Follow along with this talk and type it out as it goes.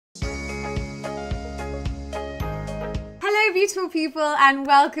Hello beautiful people and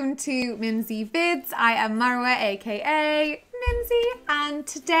welcome to Mimsy Vids. I am Marwa aka Mimsy and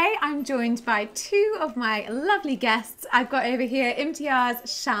today I'm joined by two of my lovely guests. I've got over here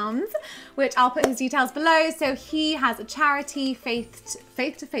Imtiaz Shams, which I'll put his details below. So he has a charity, Faith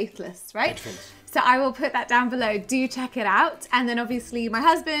to Faithless, right? So I will put that down below. Do check it out. And then obviously my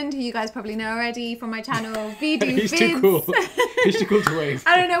husband, who you guys probably know already from my channel, Veedu. He's too cool. He's too cool to wave.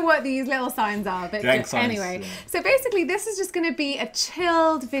 I don't know what these little signs are, but anyway. Yeah. So basically this is just gonna be a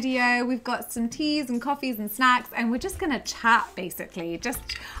chilled video. We've got some teas and coffees and snacks and we're just gonna chat basically.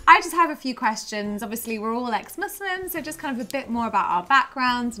 I just have a few questions. Obviously we're all ex-Muslims, so just kind of a bit more about our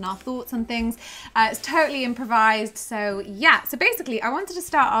backgrounds and our thoughts on things. It's totally improvised. So yeah, so basically I wanted to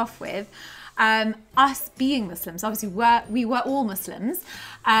start off with us being Muslims. Obviously we were all Muslims.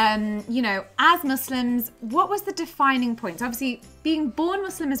 You know, as Muslims, what was the defining point? Obviously being born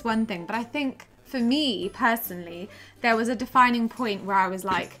Muslim is one thing, but I think for me personally, there was a defining point where I was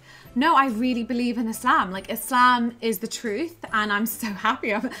like, no, I really believe in Islam. Like Islam is the truth and I'm so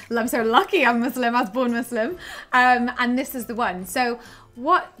happy. I'm so lucky I'm Muslim, I was born Muslim. And this is the one. So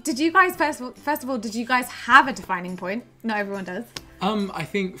what did you guys, first of all, did you guys have a defining point? Not everyone does. I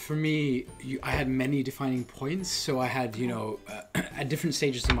think for me, I had many defining points. So I had, you know, at different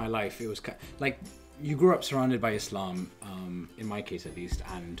stages in my life, it was like you grew up surrounded by Islam, in my case at least,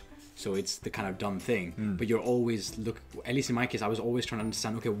 and so it's the kind of done thing. But you're always at least in my case, I was always trying to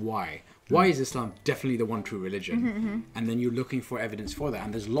understand, okay, why? Why is Islam definitely the one true religion? And then you're looking for evidence for that.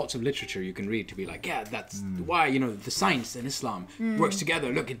 And there's lots of literature you can read to be like, yeah, that's why, you know, the science in Islam works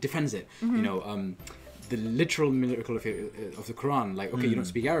together. Look, it defends it. You know, the literal miracle of the Quran, like, okay, you don't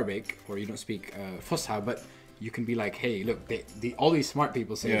speak Arabic or you don't speak Fusha, but you can be like, hey, look, all these smart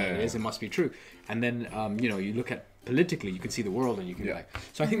people say that it is, it must be true. And then, you know, you look at politically, you can see the world and you can be like,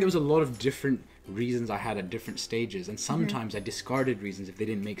 so I think there was a lot of different reasons I had at different stages. And sometimes I discarded reasons if they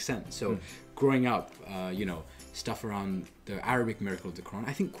didn't make sense. So growing up, you know, stuff around the Arabic miracle of the Quran,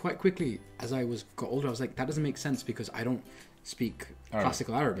 I think quite quickly as I got older, I was like, that doesn't make sense because I don't speak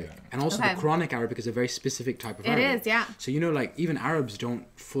classical Arabic. And also the Quranic Arabic is a very specific type of Arabic. It is, yeah. So, you know, like even Arabs don't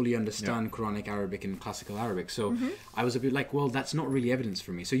fully understand Quranic Arabic and classical Arabic. So I was a bit like, well, that's not really evidence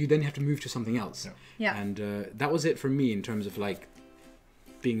for me. So you then have to move to something else. And that was it for me in terms of like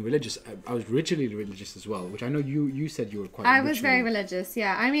being religious. I was ritually religious as well, which I know you said you were quite I was very religious,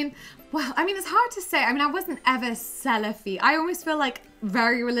 yeah. I mean, well, I mean, it's hard to say. I mean, I wasn't ever Salafi. I almost feel like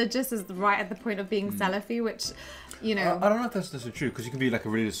very religious is right at the point of being Salafi, which, you know. I don't know if that's true, because you can be like a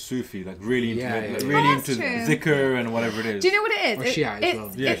religious Sufi, like really into like really into dhikr and whatever it is. Do you know what it is? Or Shia as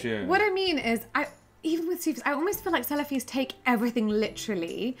well. Yeah, Shia. What I mean is, even with Sufis, I almost feel like Salafis take everything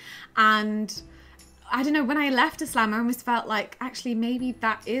literally, and I don't know, when I left Islam, I almost felt like, actually, maybe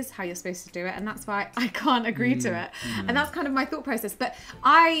that is how you're supposed to do it, and that's why I can't agree to it. And that's kind of my thought process. But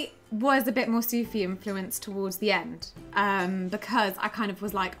I was a bit more Sufi influenced towards the end, because I kind of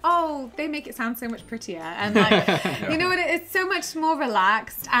was like, oh, they make it sound so much prettier, and like, you know what, it's so much more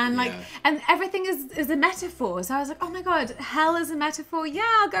relaxed, and like, and everything is a metaphor. So I was like, oh my god, hell is a metaphor. Yeah,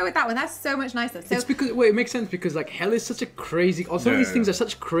 I'll go with that one. That's so much nicer. So it's because it makes sense because like hell is such a crazy. Some of these things are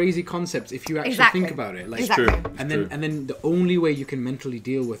such crazy concepts if you actually think about it. Like, and then the only way you can mentally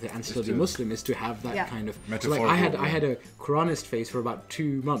deal with it and still be Muslim is to have that kind of metaphor. So like I had a Quranist phase for about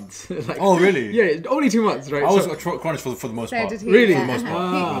 2 months. Like, oh really? Yeah, only 2 months, right? I was a Quranist for the most part. Did he? Really? Yeah. For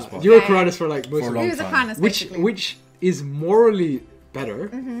the most part. You were a Quranist for like most for a long he was a time. Quranist, which is morally better,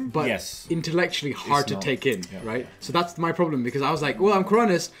 but intellectually hard to not. take in, right? So that's my problem because I was like, well, I'm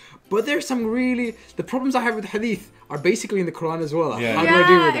Quranist, but there's some really the problems I have with Hadith are basically in the Quran as well. How do I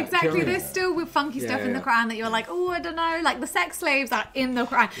deal with that? Exactly. There's still funky stuff in the Quran that you're like, oh, I don't know. Like the sex slaves are in the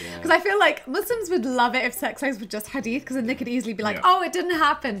Quran. Because I feel like Muslims would love it if sex slaves were just hadith, because then they could easily be like, oh, it didn't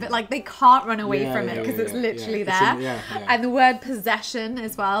happen. But like they can't run away from it because it's literally there. And the word possession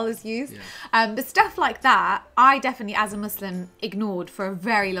as well is used. But stuff like that, I definitely as a Muslim ignored for a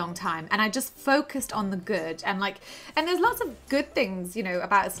very long time. And I just focused on the good. And there's lots of good things, you know,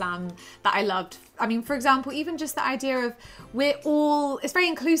 about Islam that I loved. I mean, for example, even just the idea of it's very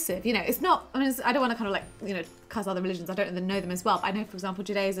inclusive, you know, it's not, I mean, I don't want to kind of like, you know, cuss other religions, I don't know them as well, but I know, for example,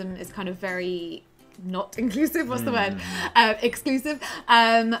 Judaism is kind of very not inclusive, what's the word? Exclusive.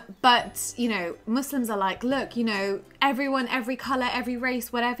 But, you know, Muslims are like, look, you know, everyone, every colour, every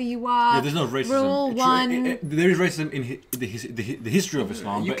race, whatever you are. Yeah, there's no racism. We're all one. There is racism in the history of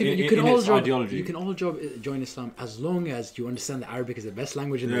Islam, but in its ideology. You can all join Islam as long as you understand that Arabic is the best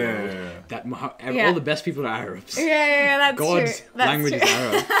language in the world. That all the best people are Arabs. Yeah, that's God's true. language is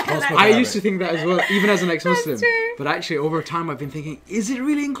Arab. I used to think that as well, even as an ex-Muslim. But actually, over time, I've been thinking, is it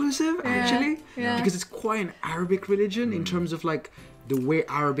really inclusive, actually? Because because it's quite an Arabic religion in terms of like the way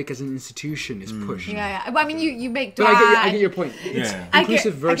Arabic as an institution is pushed. Yeah. Well, I mean, you make But dua. I get your point. It's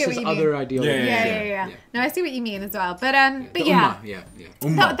inclusive versus other ideologies. Yeah. No, I see what you mean as well. But the yeah.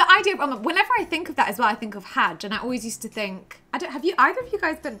 Ummah. The idea of Ummah, whenever I think of that as well, I think of Hajj, and I always used to think, have you, either of you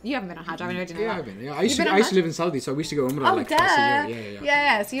guys been, you haven't been on Hajj, I mean, I don't know. Yeah, I've been. Yeah. I used to live in Saudi, so we used to go Umrah like twice a year.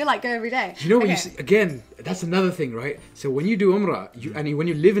 Yeah, so you like go every day. You know what you see, again, that's another thing, right? So when you do Umrah, and when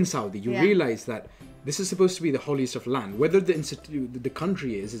you live in Saudi, you realize that this is supposed to be the holiest of land. Whether the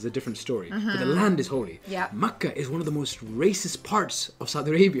country is a different story, but the land is holy. Yeah. Mecca is one of the most racist parts of Saudi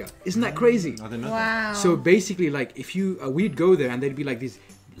Arabia. Isn't that crazy? I didn't know Wow. So basically, like, if you we'd go there and there'd be like these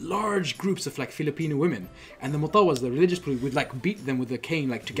large groups of like Filipino women, and the mutawas, the religious people, would like beat them with a cane,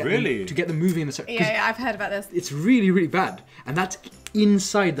 like to get them moving in the circle. Yeah, I've heard about this. It's really, really bad, and that's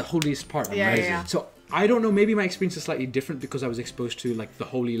inside the holiest part. Yeah. So I don't know, maybe my experience is slightly different because I was exposed to like the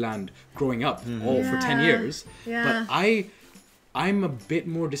Holy Land growing up for 10 years. Yeah. But I'm a bit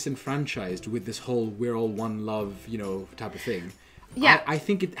more disenfranchised with this whole we're all one love, type of thing. Yeah. I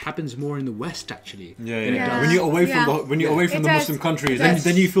think it happens more in the West actually. Yeah. When you're away from the Muslim countries,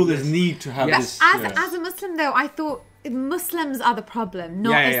 then you feel this need to have this. As a Muslim though, I thought Muslims are the problem,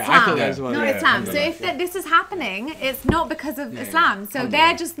 not Islam. I thought that as well. Not Islam. So if this is happening, it's not because of Islam. So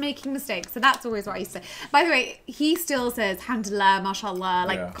they're just making mistakes. So that's always what I used to say. By the way, he still says alhamdulillah, mashallah,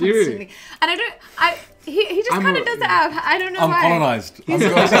 like constantly. And he just kind of does it out. I don't know why. I'm colonized.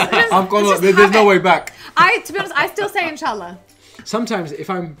 I'm colonized. There's no way back. To be honest, I still say inshallah. Sometimes if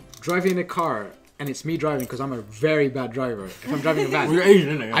I'm driving in a car and it's me driving, because I'm a very bad driver. If I'm driving a van, well, you're Asian,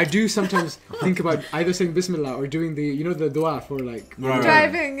 isn't it? I do sometimes think about either saying Bismillah or doing the dua for like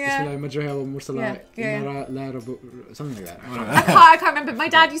driving. Bismillah majraha wa mursalah something like that. I can't remember. My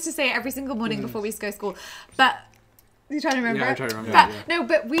dad used to say it every single morning before we used to go to school. But you trying to remember? Yeah, I'm trying to remember. No,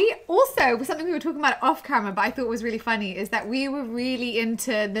 but we also, something we were talking about off camera, but I thought was really funny, is that we were really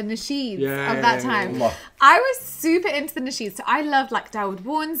into the nasheeds of that time. Yeah. I was super into the nasheeds, so I loved like Dawood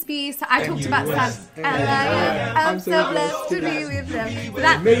Warnsby. So I talked about I'm so blessed to be with them.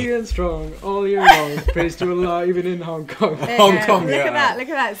 That million strong all year long. Praise to Allah, even in Hong Kong. Look at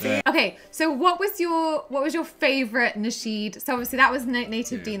that. See? Yeah. Okay, so what was your favorite nasheed? So obviously that was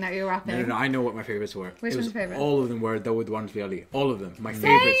Native Deen that you were rapping. No, I know what my favorites were. Which one's your favorite? All of them were Dawood Warnsby Ali. All of them. My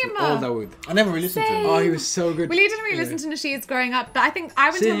favorites were all Dawood. I never really listened to him. Oh, he was so good. Well, you didn't really listen to nasheeds growing up, but I think I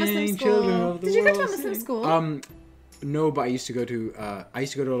went to a Muslim school. Did you go to a Muslim school? No, but I used to go to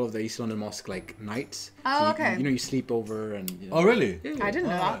all of the East London Mosque like nights. Oh, so okay. You sleep over and. Oh, really? Yeah. I didn't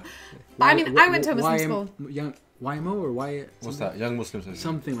know that. But I mean, I went to a Muslim school. YMO or Y? What's that? Young Muslims?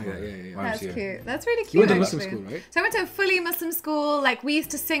 Something like that. Yeah. That's cute. That's really cute. You went to a Muslim school, right? So I went to a fully Muslim school. Like we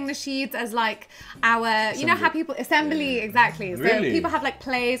used to sing nasheeds as like our, assembly. You know how people exactly. So really? people have like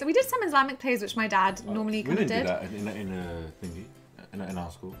plays. We did some Islamic plays, which my dad normally kind of did. We didn't do that in a thingy. In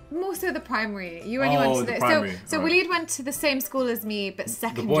our school? More so the primary. You only went to the primary. So Waleed went to the same school as me, but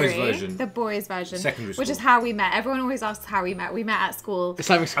secondary. The boys' version. Secondary school. Which is how we met. Everyone always asks how we met. We met at school.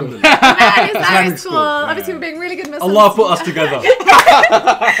 Islamic school. We met at Islamic school. Obviously, we're being really good Muslims. Allah put us together.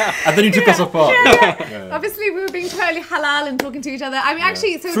 And then you took us apart. Yeah. Obviously, we were being totally halal and talking to each other. I mean,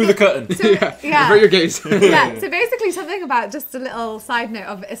 actually... So through the curtain. So, Avert your gaze. So basically, something about just a little side note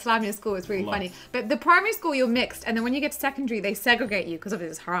of Islamic school is really funny. But the primary school, you're mixed. And then when you get to secondary, they segregate you because obviously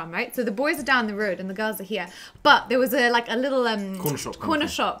it's haram. Right, so the boys are down the road and the girls are here. But there was a little corner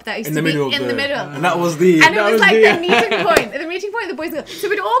shop that used to be in the middle, and that was the meeting point. The meeting point of the boys. So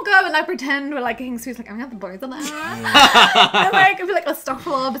we'd all go and like pretend we're like getting sweets, like I'm the boys on there, and like I'd be like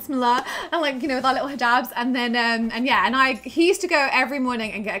astaghfirullah, bismillah, and like with our little hijabs, and then he used to go every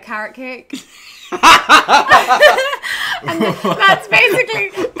morning and get a carrot cake. And that's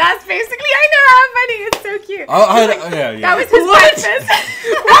basically I know how funny, it's so cute. That was his breakfast.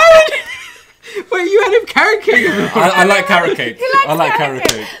 Wait, you had him carrot cake? I like carrot cake. I like carrot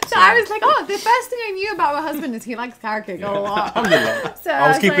cake. So I was like, the first thing I knew about my husband is he likes carrot cake a lot. So I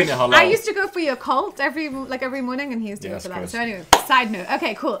was keeping it halal. I used to go for your cult every morning, and he used to go for that. So anyway, side note.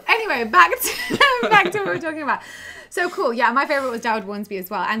 Okay, cool. Anyway, back to what we were talking about. So cool, yeah. My favorite was Dawood Warnsby as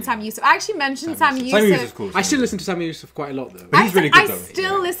well, and Sami Yusuf. I actually mentioned Sami Yusuf. Cool, I still listen to Sami Yusuf quite a lot though. But he's really good though. I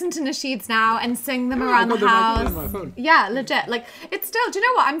still listen to nasheeds now and sing them around the house. Yeah, legit. Like it's still. Do you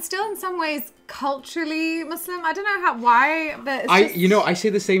know what? I'm still in some ways culturally Muslim. I don't know why, but it's I say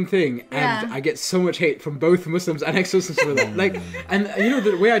the same thing, and I get so much hate from both Muslims and ex-Muslims for that. Like, and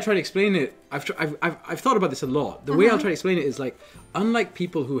the way I try to explain it, I've thought about this a lot. The way I'll try to explain it is like, unlike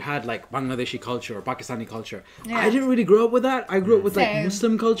people who had like Bangladeshi culture or Pakistani culture, I didn't really grow up with that. I grew up with like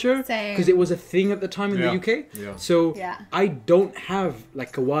Muslim culture because it was a thing at the time in the UK. Yeah. So I don't have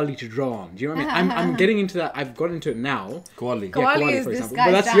like Qawwali to draw on. Do you know what I mean? I'm getting into that. I've got into it now. Qawwali. Qawwali for is example. This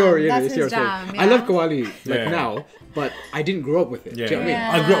But that's jam. your That's your jam, thing. I love Qawwali now, but I didn't grow up with it. Yeah. Do you know what I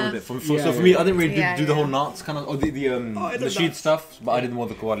mean? I grew up with it. So for me, I didn't really do the whole Naats kind of, or the Nasheed stuff, but I did more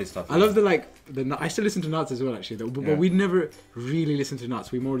the Qawwali stuff. I love I still listen to Naats as well, actually, but we never really listened to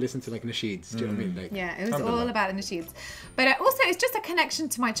Naats. We more listened to like Nasheeds. Do you know what I mean? Like, it was all about the Nasheeds. But also, it's just a connection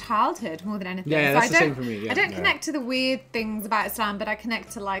to my childhood more than anything. Yeah, that's the same for me. Yeah. I don't connect to the weird things about Islam, but I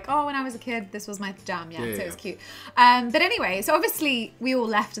connect to like, when I was a kid, this was my jam. So it was cute. But anyway, so obviously we all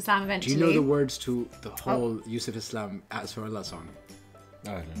left Islam eventually. Do you know the words to the whole Yusuf Islam Asfarullah song?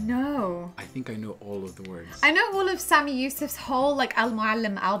 No. I think I know all of the words. I know all of Sami Yusuf's whole like Al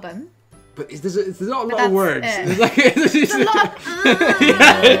Muallim album. But there's not a lot of words. There's like it's a lot of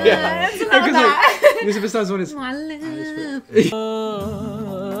it's a lot of that. Like, Yusuf Islam's one is That's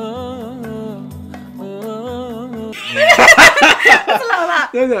a lot of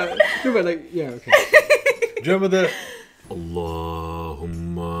that. No, but like, yeah, okay. Do you remember the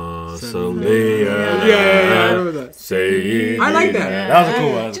Allahumma salli ala I remember that. Sayyidina. I like that. That was a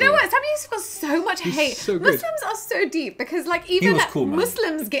cool one. Do you know what? Sami Yusuf got so much hate. so good. Muslims are so deep because like even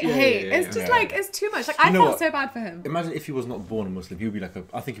Muslims get hate. It's just like it's too much. Like I felt so bad for him. Imagine if he was not born a Muslim, he would be like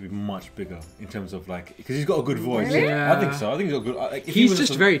I think he'd be much bigger in terms of like because he's got a good voice. Really? Yeah. I think so. I think he's got good. Like, he's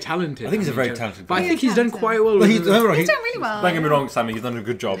just very talented. I think he's a very talented guy. But I think he's done quite well. He's done really well. Don't get me wrong, Sammy. He's done a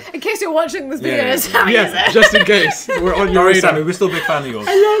good job. In case you're watching this video, Sami Yusuf. Just in case we're on your radar. Sammy, we're still a big fan of yours.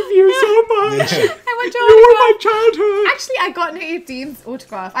 I love you so much. I went to You were my childhood. Actually, I got Native Dean's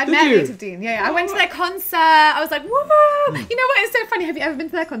autograph. I met Native Dean. Yeah, I went to their concert. I was like, whoa! You know what? It's so funny. Have you ever been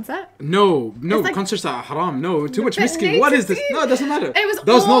to their concert? No, like, concerts are haram. No, too much miskin. What is this? No, it doesn't matter. It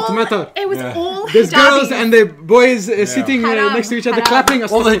does not matter. It was all There's girls and the boys sitting next to each other clapping.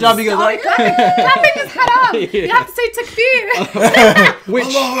 All the hijabi girls like clapping is haram. You have to say takbir.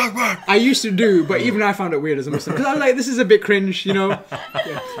 Which I used to do, but even I found it weird as a Muslim because I'm like, this is a bit cringe, you know.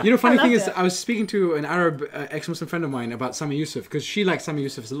 Funny thing is, I was speaking to an Arab ex-Muslim friend of mine about Sami Yusuf because she likes Sami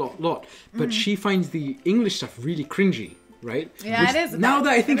Yusuf a lot, but she finds the English stuff really cringy. Right? Yeah, it is. Now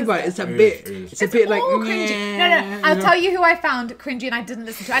that I think about it, it's a bit like cringy. No. I'll tell you who I found cringy and I didn't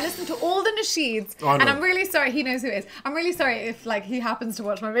listen to. I listened to all the Nasheeds, and I'm really sorry. He knows who it is. I'm really sorry if like he happens to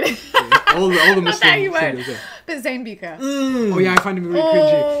watch my video. all the Muslims. He won't. But Zayn Bika. Oh yeah, I find him really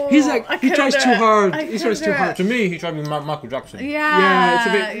cringy. He's like he tries too hard. He tries too hard. To me, he tried to be Michael Jackson. Yeah, it's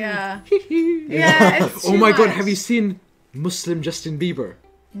a bit. Yeah. It's oh my god, have you seen Muslim Justin Bieber?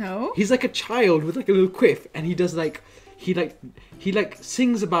 No. He's like a child with like a little quiff, and he does like. He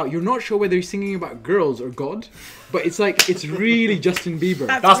sings about, you're not sure whether he's singing about girls or God, but it's like, it's really Justin Bieber.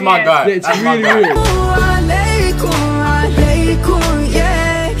 That's my guy. It's really weird.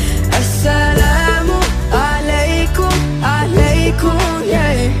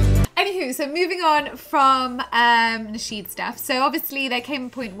 Anywho, so moving on from Nasheed stuff. So obviously there came a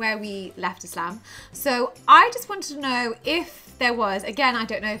point where we left Islam. So I just wanted to know if there was, again, I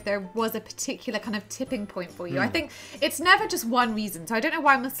don't know if there was a particular kind of tipping point for you. I think it's never just one reason. So I don't know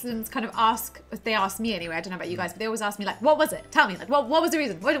why Muslims kind of they ask me anyway, I don't know about you guys, but they always ask me like, what was it? Tell me, like, what was the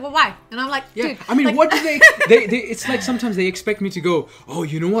reason? Why? And I'm like, dude. I mean, like, what do they it's like sometimes they expect me to go, oh,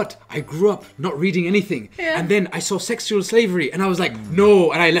 you know what? I grew up not reading anything. Yeah. And then I saw sexual slavery and I was like,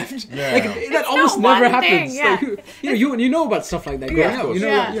 no, and I left. Yeah. Like, that almost never happens. Yeah. Like, you know about stuff like that growing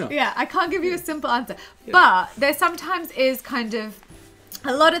up. Yeah, I can't give you a simple answer. Yeah. But there sometimes is kind of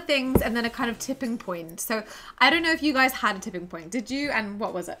a lot of things and then a kind of tipping point. So I don't know if you guys had a tipping point. Did you? And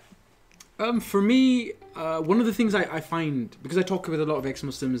what was it? For me, one of the things I find, because I talk with a lot of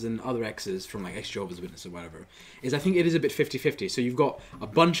ex-Muslims and other exes from like ex-Jehovah's Witness or whatever, is I think it is a bit 50-50. So you've got a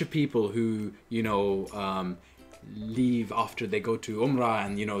bunch of people who, leave after they go to Umrah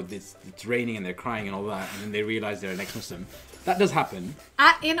and, it's raining and they're crying and all that, and then they realize they're an ex-Muslim. That does happen.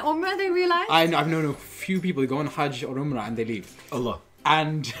 In Umrah they realize? I've known a few people who go on Hajj or Umrah and they leave. Allah.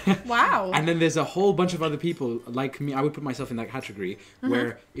 And wow. And then there's a whole bunch of other people like me. I would put myself in that category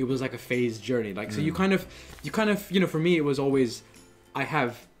where it was like a phased journey. Like so, you kind of, for me, it was always, I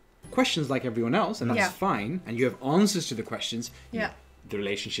have questions like everyone else, and that's fine. And you have answers to the questions. Yeah. the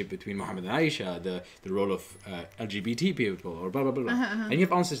relationship between Muhammad and Aisha, the role of LGBT people, or blah blah blah, and you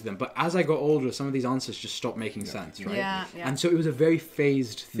have answers to them. But as I got older, some of these answers just stopped making sense, right? Yeah. And so it was a very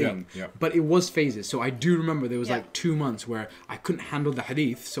phased thing. But it was phases. So I do remember there was like 2 months where I couldn't handle the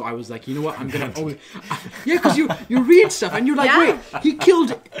hadith, so I was like, you know what, I'm gonna always because you read stuff and you're like, wait,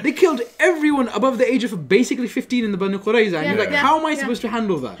 they killed everyone above the age of basically 15 in the Banu Qurayza, and you're like, how am I supposed to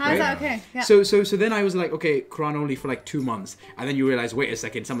handle that? How's that okay? So then I was like, okay, Quran only for like 2 months, and then you realize, wait a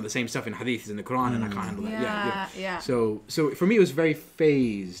second, some of the same stuff in hadith is in the Quran, and I can't handle that. So for me it was very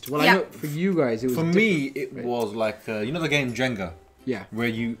phased. Well, I know for you guys it was. For me, it was like you know the game Jenga. Yeah. Where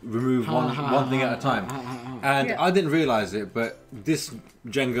you remove one thing at a time. And I didn't realise it, but this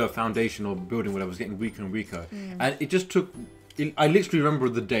Jenga foundation or building, whatever, was getting weaker and weaker. And it just took... I literally remember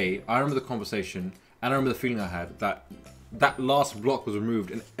the day, I remember the conversation, and I remember the feeling I had that last block was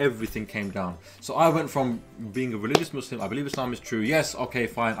removed and everything came down. So I went from being a religious Muslim, I believe Islam is true, yes, okay,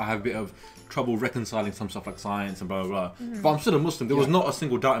 fine, I have a bit of trouble reconciling some stuff like science and blah blah blah, but I'm still a Muslim. There was not a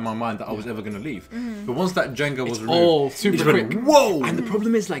single doubt in my mind that I was ever going to leave. But once that Jenga was removed, all super quick. Whoa! And the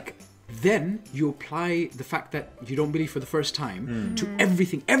problem is, like, then you apply the fact that you don't believe for the first time to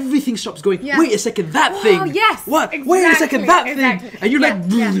everything. Everything stops going, wait a second, that thing. What? Exactly, wait a second, that thing. And you're like,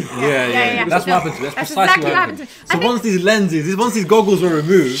 That's what happened to me. That's precisely what happened. So once these goggles were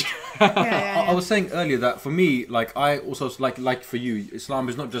removed, I was saying earlier that for me, like I also like for you, Islam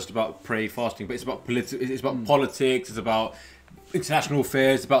is not just about prayer, fasting, but it's about politics, it's about international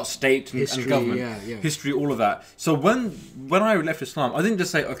affairs, it's about state and government, history, all of that. So when I left Islam, I didn't just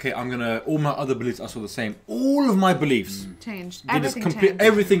say, okay, I'm gonna, all my other beliefs are still the same. All of my beliefs changed.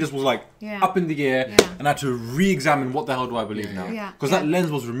 Everything just was like up in the air, and I had to re-examine what the hell do I believe now, because that lens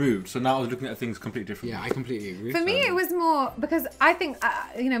was removed. So now I was looking at things completely differently. Yeah, I completely agree. For me, it was more because I think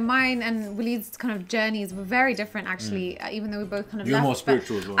you know, mine and Waleed's kind of journeys were very different actually. Even though we both kind of you're more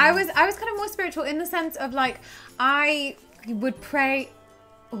spiritual as well. I was kind of more spiritual in the sense of like I would pray.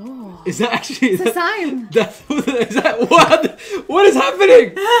 Oh, is that actually? It's a sign. Is that what? What is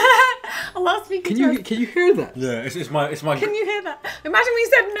happening? Allah speaking to us. Can you hear that? Yeah, it's my. Can you hear that? Imagine we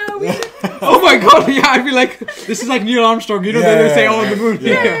said no. Oh my god! Yeah, I'd be like, this is like Neil Armstrong. You know, they say, "Oh, on the moon."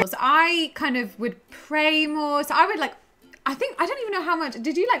 Yeah. So I kind of would pray more. So I would like. I don't even know how much.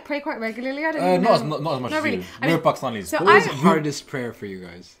 Did you like pray quite regularly? I don't even know. Not as much as really. you. We're Pakistanis. So what was the hardest prayer for you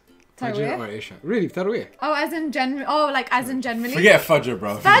guys? Fajr or Isha? Really, Tarawih? Oh, as in generally. Oh, like as in generally. Forget Fajr,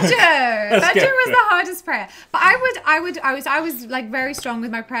 bro. Fajr was the hardest prayer. But I was like very strong with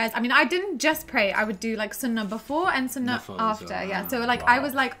my prayers. I mean, I didn't just pray. I would do like sunnah before and sunnah after. Yeah. So like I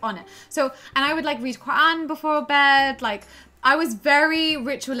was like on it. So and I would like read Quran before bed. Like I was very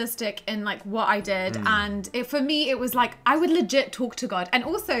ritualistic in like what I did, and for me it was like I would legit talk to God. And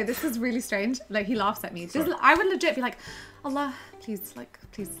also this is really strange. Like he laughs at me. I would legit be like, Allah, please.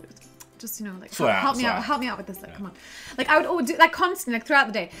 Just, you know, like help me out with this, like come on. Like I would do like constantly, like throughout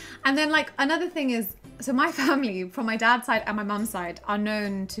the day. And then like another thing is, so my family from my dad's side and my mum's side are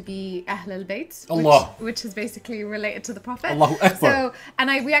known to be Ahl al-Bayt, which is basically related to the Prophet. Allahu Akbar. So,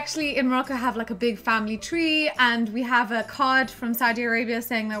 and we actually in Morocco have like a big family tree, and we have a card from Saudi Arabia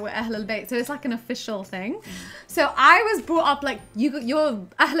saying that we're Ahl al-Bayt. So it's like an official thing. So I was brought up like you're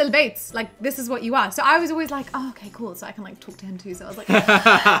Ahl al-Bayt, like this is what you are. So I was always like, oh, okay, cool. So I can like talk to him too. So I was like, so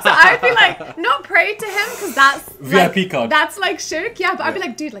I would be like, not pray to him because that's VIP like, card. That's like shirk, but I'd be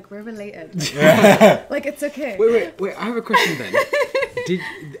like, dude, like we're related. Like it's okay. Wait. I have a question then.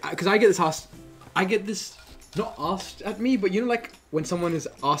 Because I get this asked. I get this not asked at me, but you know, like when someone is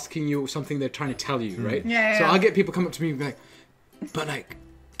asking you something they're trying to tell you, right? Yeah. So I'll get people come up to me and be like, but like,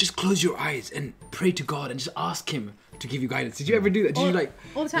 just close your eyes and pray to God and just ask Him to give you guidance. Did you ever do that? Did you like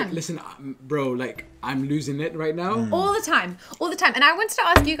all the time? Like, listen, bro, like I'm losing it right now. All the time. And I wanted to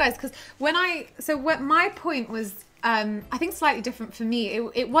ask you guys because what my point was. I think slightly different for me.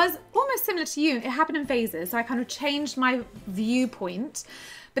 It was almost similar to you. It happened in phases. So I kind of changed my viewpoint.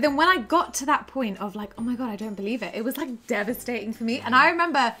 But then when I got to that point of like, oh my God, I don't believe it. It was like devastating for me. And I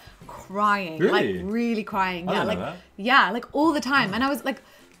remember crying, really? Like really crying. I Yeah, don't like know that. yeah, like all the time. And I was like,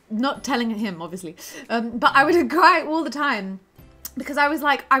 not telling him obviously, but I would cry all the time. Because I was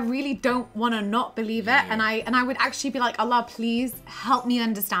like, I really don't want to not believe it. And I would actually be like, Allah, please help me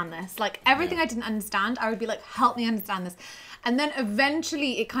understand this. Like everything I didn't understand, I would be like, help me understand this. And then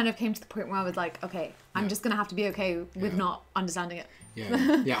eventually it kind of came to the point where I was like, okay, I'm just going to have to be okay with not understanding it.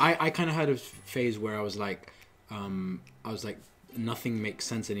 I kind of had a phase where I was like, nothing makes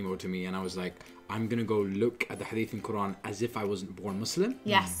sense anymore to me. And I was like, I'm going to go look at the hadith in Quran as if I wasn't born Muslim.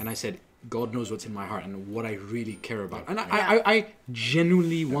 Yes. And I said, God knows what's in my heart and what I really care about. And I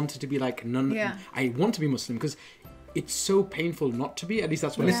genuinely wanted to be like, I want to be Muslim because it's so painful not to be. At least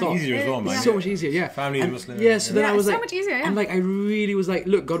that's what I It's thought. easier as well, man. It's so much easier, yeah. Family is Muslim. Yeah, so then I was it's like, so much easier, yeah. and like I really was like,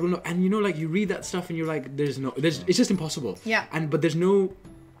 look, God will know. And you know, like you read that stuff and you're like, it's just impossible. Yeah. But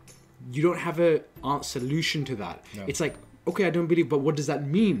you don't have a solution to that. No. It's like, okay, I don't believe, but what does that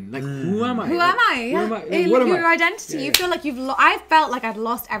mean? Like, who am I? Who am I? Yeah. What am Your I? identity. Yeah, You feel like I felt like I'd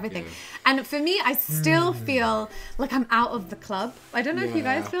lost everything. And for me, I still feel like I'm out of the club. I don't know if you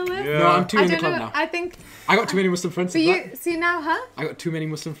guys feel this. Yeah. No, I'm too I in the don't club know. now. I think I got too many Muslim friends. for you, see now, huh? I got too many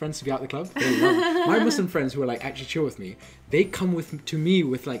Muslim friends to be out the club. My Muslim friends who are like actually chill with me, they come to me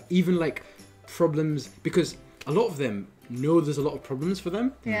with like even like problems, because a lot of them know there's a lot of problems for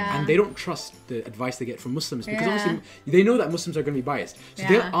them, and they don't trust the advice they get from Muslims, because obviously they know that Muslims are going to be biased, so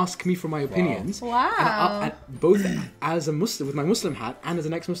they'll ask me for my opinions. Wow. And both as a Muslim with my Muslim hat and as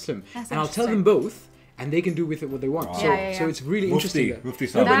an ex-Muslim, That's and I'll tell them both, and they can do with it what they want. Wow. So it's really interesting. Mufti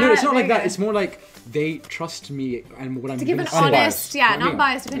No, but no, it's not like There you that. go. It's more like they trust me and what I'm To give an gonna say. honest, You know what I not mean?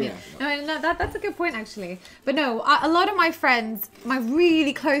 biased opinion. No, that's a good point actually. But no, a lot of my friends, my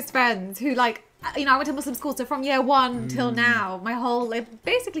really close friends who like, you know, I went to Muslim school, so from year 1 till now, my whole,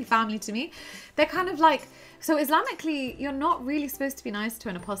 basically family to me, they're kind of like, so Islamically, you're not really supposed to be nice to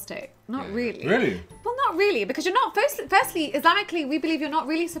an apostate. Not really. Really? Well, not really, because you're not, firstly, Islamically, we believe you're not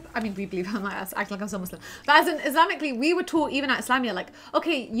really, we believe, I'm like, acting like I'm so Muslim. But as in, Islamically, we were taught even at Islamia, like,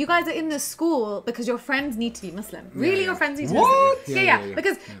 okay, you guys are in this school because your friends need to be Muslim. Really, your friends need to be Muslim. Yeah.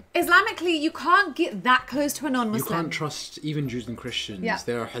 Because Islamically, you can't get that close to a non-Muslim. You can't trust even Jews and Christians. Yeah.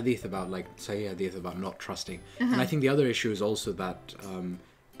 There are hadith about, like, Sahih hadith about not trusting. And I think the other issue is also that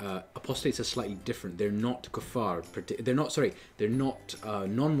apostates are slightly different. They're not kuffar. They're not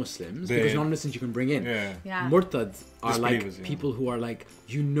non-Muslims, because non-Muslims you can bring in. Murtads are like people who are like,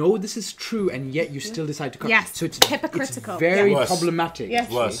 you know this is true, and yet you still decide to come. Yes. So it's hypocritical. It's very Worse. problematic.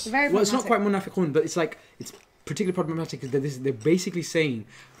 Yes. Worse. Very Well, it's not problematic. quite munafiqun, but it's like, it's particularly problematic because they're basically saying,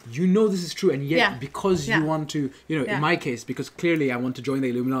 you know this is true, and yet because you want to, you know, in my case, because clearly I want to join the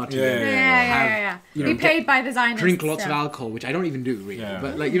Illuminati. You know, be paid by the Zionists. Drink lots of alcohol, which I don't even do really,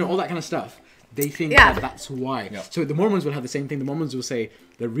 but like, you know, all that kind of stuff. They think that that's why. So the Mormons will have the same thing. The Mormons will say,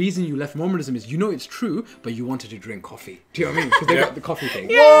 the reason you left Mormonism is, you know it's true, but you wanted to drink coffee. Do you know what I mean? Because they got the coffee thing.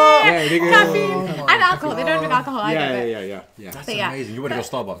 Caffeine. And alcohol. They don't drink alcohol either. Yeah. That's amazing. You want to go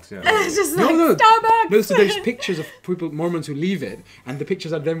Starbucks, yeah. It's just like Starbucks. No, so there's pictures of people, Mormons who leave it, and the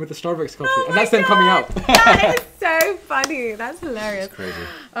pictures are them with the Starbucks coffee, and that's them coming out. That is so funny. That's hilarious. It's crazy.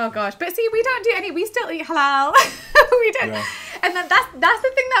 Oh gosh, but see, we don't do any. We still eat halal. We don't, and then that's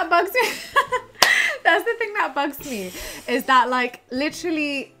the thing that bugs me. That's the thing that bugs me, is that like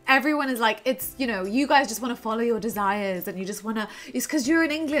literally everyone is like, it's, you know, you guys just want to follow your desires, and you just want to, it's because you're in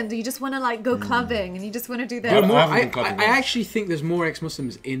England, and you just want to like go clubbing, and you just want to do this. I actually think there's more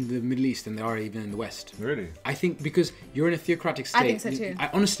ex-Muslims in the Middle East than there are even in the West. Really? I think because you're in a theocratic state. I think so too.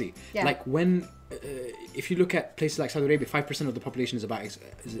 Honestly, like when, if you look at places like Saudi Arabia, 5% of the population is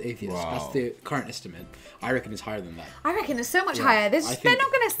atheists. Wow. That's the current estimate. I reckon it's higher than that. I reckon it's so much higher. They're not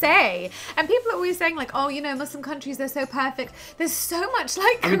going to say. And people are always saying like, oh, you know, Muslim countries, they're so perfect. There's so much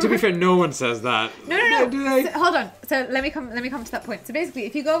like... I mean, to be fair, no one says that. No. Do they? So, hold on. So let me come to that point. So basically,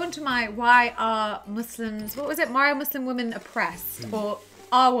 if you go into my why are Muslims... What was it? Why are Muslim women oppressed? Or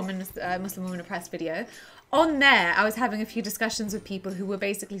are Muslim women oppressed video? On there, I was having a few discussions with people who were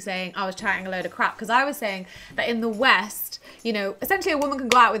basically saying, I was chatting a load of crap, because I was saying that in the West, you know, essentially a woman can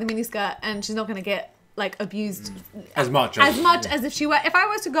go out with a miniskirt and she's not going to get like abused as much as if she were. If I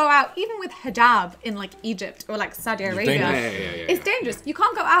was to go out even with hijab in like Egypt or like Saudi Arabia, it's dangerous. You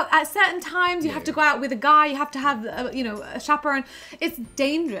can't go out at certain times. You have to go out with a guy. You have to have a chaperone. It's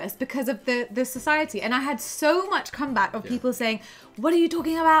dangerous because of the society. And I had so much comeback of people saying, what are you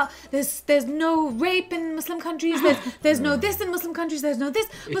talking about? There's no rape in Muslim countries. There's no this in Muslim countries. There's no this.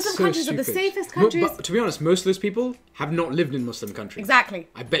 Muslim countries are the safest countries. But to be honest, most of those people have not lived in Muslim countries. Exactly.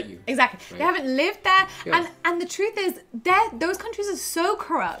 I bet you. Exactly. Right. They haven't lived there. Yeah. And the truth is, those countries are so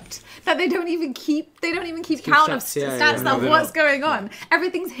corrupt that they don't even keep count of stats of what's going on.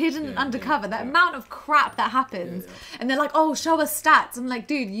 Everything's hidden and undercover. The amount of crap that happens. And they're like, oh, show us stats. I'm like,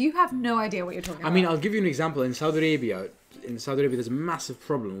 dude, you have no idea what you're talking about. I mean, I'll give you an example. In Saudi Arabia, there's a massive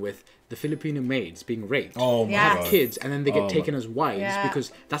problem with the Filipino maids being raped. Oh my have God. kids, and then they get taken as wives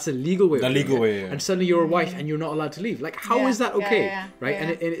because that's a legal way. And suddenly you're a wife and you're not allowed to leave. Like, how is that okay? Right?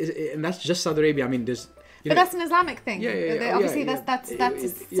 And that's just Saudi Arabia. I mean, there's. But that's an Islamic thing. Obviously, that's a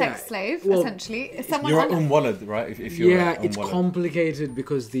sex slave, essentially. You're walad, right? If you're it's complicated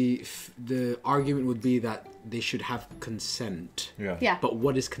because the argument would be that they should have consent. Yeah. But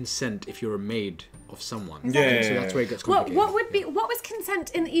what is consent if you're a maid of someone? Exactly. So that's where it gets complicated. What was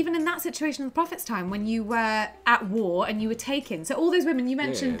consent even in that situation in the Prophet's time when you were at war and you were taken? So all those women you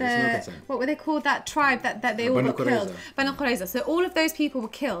mentioned, no what were they called? That tribe that they all got killed. Banu Qurayza. So all of those people were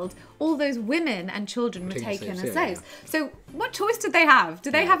killed. All those women and children were taken as slaves. So what choice did they have?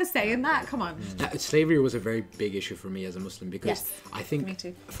 Did they have a say in that? Come on. Slavery was a very big issue for me as a Muslim because I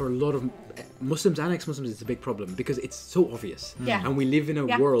think for a lot of Muslims and ex-Muslims it's a big problem because it's so obvious. And we live in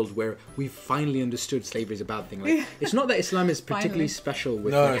a world where we finally understood slavery is a bad thing. Like, it's not that Islam is particularly special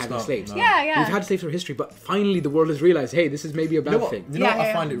with having slaves. We've had slaves for history, but finally the world has realized, hey, this is maybe a bad thing. You know what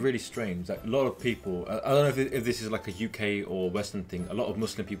I find it really strange? Like a lot of people, I don't know if this is like a UK or Western thing. A lot of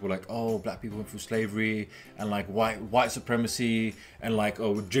Muslim people are like, oh, black people went through slavery and like white supremacy and like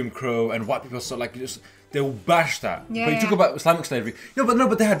Jim Crow and white people are so like just. They'll bash that. But you talk about Islamic slavery.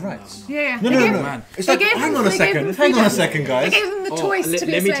 But they had rights. No, man. It's like, hang on a second, guys. They gave them the choice to be a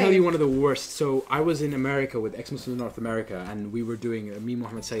slave. Let me tell you one of the worst. So I was in America with ex-Muslims in North America, and we were doing, me,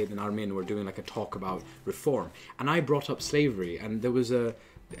 Mohammed Sayyid, and Armin were doing like a talk about reform. And I brought up slavery, and there was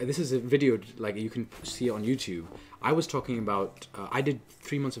this is a video, like you can see it on YouTube. I was talking about, I did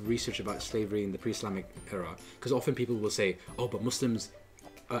 3 months of research about slavery in the pre-Islamic era, because often people will say, oh, but Muslims,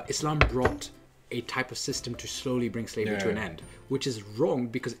 Islam brought a type of system to slowly bring slavery to an end, which is wrong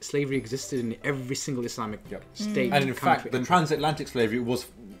because slavery existed in every single Islamic state. And in fact, the transatlantic slavery was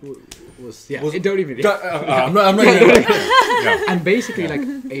don't even. I'm not even. And basically, like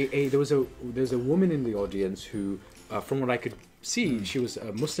there's a woman in the audience who, from what I could see, she was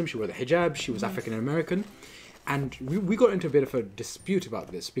a Muslim. She wore the hijab. She was African American. And we got into a bit of a dispute about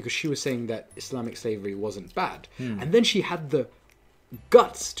this because she was saying that Islamic slavery wasn't bad, and then she had the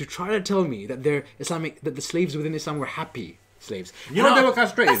guts to try to tell me that that the slaves within Islam were happy slaves. You know they were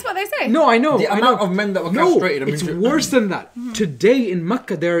castrated. That's what they say. No, I know. The amount of men that were castrated. It's worse than that. Today in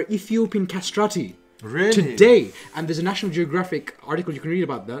Mecca there are Ethiopian castrati. Really? Today. And there's a National Geographic article you can read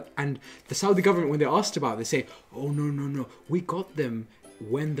about that. And the Saudi government, when they're asked about it, they say, oh, no. We got them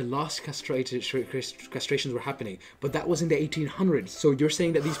when the last castrations were happening. But that was in the 1800s. So you're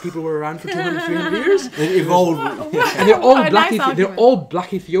saying that these people were around for 200, 300 years? They evolved. And they're all they're all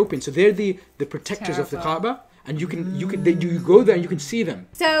black Ethiopians. So they're the protectors of the Kaaba. And you go there and you can see them.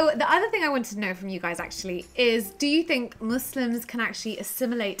 So the other thing I wanted to know from you guys actually is, do you think Muslims can actually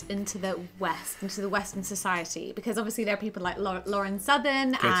assimilate into the West, into the Western society? Because obviously there are people like Lauren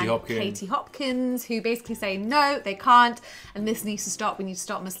Southern and Katie Hopkins who basically say no, they can't, and this needs to stop. We need to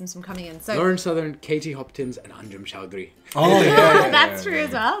stop Muslims from coming in. So Lauren Southern, Katie Hopkins, and Anjum Chowdhury. Oh, that's true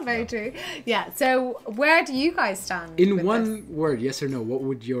as well. Very true. Yeah. So where do you guys stand? In one word, yes or no, what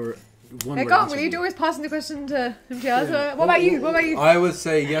would your will you always passing the question to Imtiaz? What about you? I would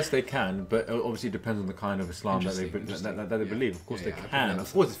say yes, they can, but obviously it depends on the kind of Islam that they believe. Of course they can.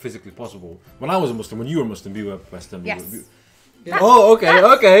 Of course it's physically possible. When I was a Muslim, when you were a Muslim, we were Western. Yes.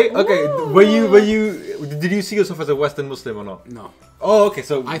 Okay. Did you see yourself as a Western Muslim or not? No. Oh, okay.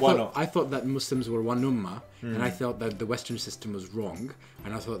 So why not? I thought that Muslims were one ummah, and I thought that the Western system was wrong,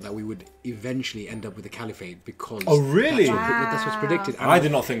 and I thought that we would eventually end up with a caliphate because. Oh, really? That's what's predicted. And I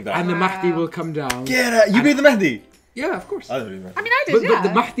did not think that. And the Mahdi will come down. Yeah, you believe the Mahdi? Yeah, of course. I don't believe that. I mean, I did. But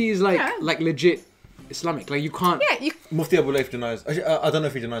the Mahdi is like legit Islamic. Like you can't. Yeah, Mufti Abu Layth denies. I don't know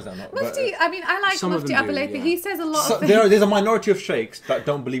if he denies that or not. Mufti, I mean, I like Mufti Abu Layth. He says a lot of things. There's a minority of sheikhs that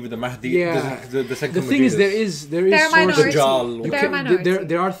don't believe in the Mahdi. Yeah. The thing is, there is They're a minority.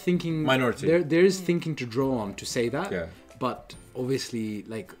 There are thinking minority. There is thinking to draw on to say that. Yeah. But obviously,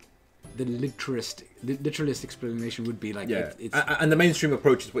 like the literalist explanation would be like it's and the mainstream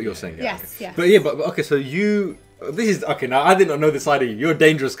approach is what you're saying. Yes. But okay. So you. This is okay. Now I did not know this side of you. You're a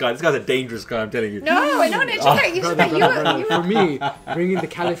dangerous guy. This guy's a dangerous guy. I'm telling you. No. For me, bringing the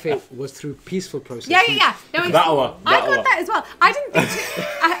caliphate was through peaceful process. Yeah. No, I got that as well. I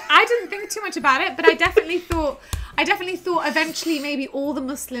didn't think too much about it, but I definitely thought eventually maybe all the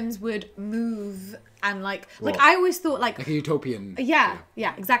Muslims would move and like I always thought like a utopian. Yeah,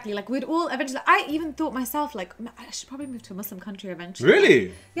 exactly. Like we'd all eventually. I even thought myself like I should probably move to a Muslim country eventually.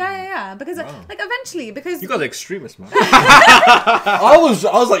 Really? Yeah. Because like eventually, because you guys are extremists, man. I was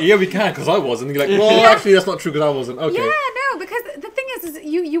like, yeah, we can, because I wasn't. And you're like, well, actually, that's not true because I wasn't. Okay. Yeah, no, because the thing is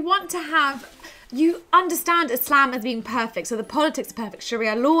you want to have. You understand Islam as being perfect, so the politics are perfect,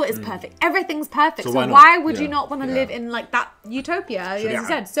 Sharia law is perfect, everything's perfect. So why would you not want to live in like that utopia, as you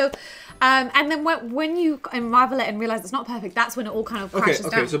said? So, and then when you unravel it and realize it's not perfect, that's when it all kind of crashes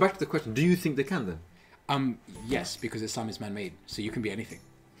down. Okay. So back to the question: do you think they can then? Yes, because Islam is man-made, so you can be anything.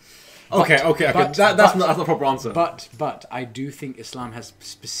 Okay. That's not a proper answer. But I do think Islam has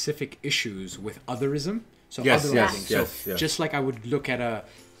specific issues with otherism So Yes, other yes, things. yes, So yes. just like I would look at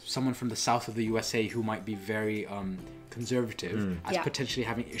someone from the south of the USA who might be very conservative as potentially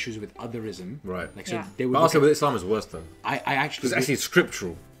having issues with otherism. Right. Like, so Yeah. they would But look also at- with Islam is worse though. I actually It's actually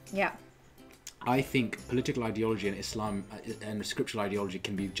scriptural. Yeah. I think political ideology and Islam and scriptural ideology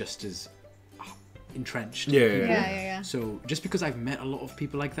can be just as entrenched. Yeah. So just because I've met a lot of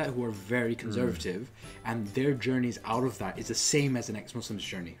people like that who are very conservative and their journeys out of that is the same as an ex-Muslim's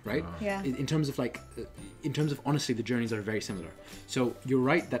journey, right? Yeah. In terms of honestly, the journeys are very similar. So you're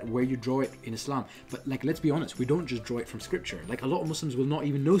right that where you draw it in Islam, but like, let's be honest, we don't just draw it from scripture. Like, a lot of Muslims will not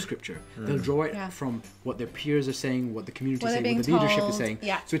even know scripture. They'll draw it from what their peers are saying, what the community is saying, what the leadership is saying.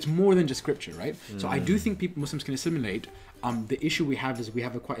 Yeah. So it's more than just scripture, right? So I do think Muslims can assimilate. The issue we have is we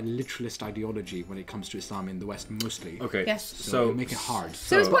have quite a literalist ideology when it comes to Islam in the West, mostly. Okay. Yes. So it'll make it hard.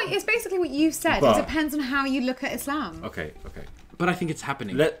 So it's basically what you said. But- It depends on how you look at Islam. Okay. But I think it's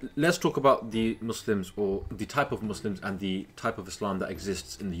happening. Let's talk about the Muslims, or the type of Muslims and the type of Islam that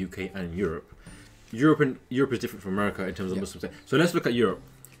exists in the UK and in Europe. Europe is different from America in terms of Muslims. So let's look at Europe.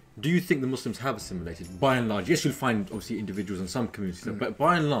 Do you think the Muslims have assimilated by and large? Yes, you'll find obviously individuals in some communities, but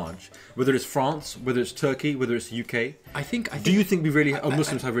by and large, whether it's France, whether it's Turkey, whether it's the UK, I think do you think we really,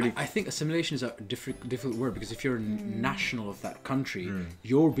 Muslims have really? I think assimilation is a difficult word, because if you're a national of that country,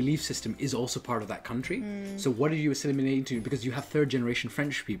 your belief system is also part of that country. So what are you assimilating to? Because you have third generation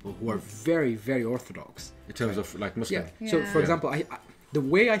French people who are very, very orthodox In terms of like Muslim. So for example, the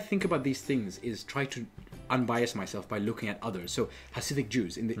way I think about these things is try to unbias myself by looking at others. So Hasidic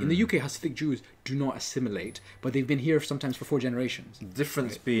Jews in the UK, Hasidic Jews do not assimilate, but they've been here sometimes for 4 generations. The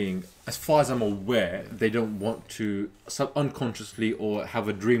difference being, as far as I'm aware, they don't want to unconsciously or have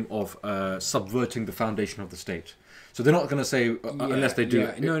a dream of subverting the foundation of the state. So they're not going to say unless they do.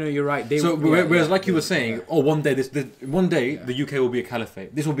 Yeah. No, you're right. Whereas, like you were saying, one day the UK will be a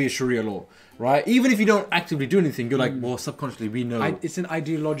caliphate. This will be a Sharia law, right? Even if you don't actively do anything, you're like, well, subconsciously we know. It's an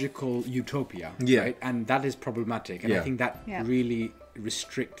ideological utopia, right? And that is problematic. And I think that really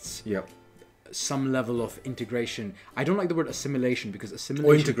restricts some level of integration. I don't like the word assimilation, because assimilation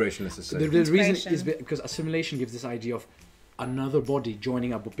Or integration, let's just say. The reason is because assimilation gives this idea of another body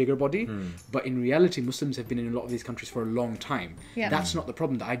joining up a bigger body, but in reality Muslims have been in a lot of these countries for a long time. That's not the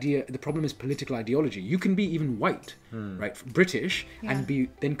problem. The problem is political ideology. You can be even white, right, British, and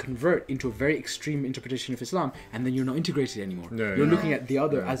then convert into a very extreme interpretation of Islam, and then you're not integrated anymore. You're looking at the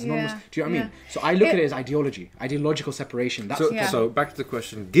other as non-Muslim. Do you know what I mean? So I look at it as ideological separation. So back to the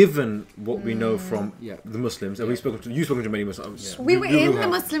question, given what we know from the Muslims, and you've spoken to many Muslims. We were in the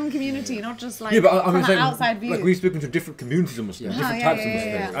Muslim community, not just like but from I'm an saying, outside view. like, we've spoken to different communities of Muslims, different types of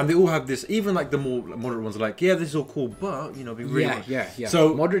Muslims, and they all have this. Even like the more moderate ones are like, this is all cool, but we really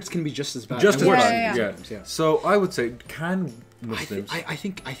So moderates can be just as bad. Just as bad. Yeah. So I would say, can Muslims? I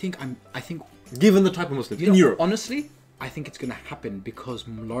think Given the type of Muslims in Europe, honestly, I think it's going to happen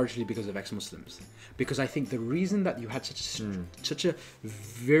largely because of ex-Muslims. Because I think the reason that you had such a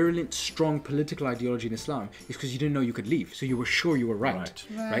virulent, strong political ideology in Islam is because you didn't know you could leave. So you were sure you were right.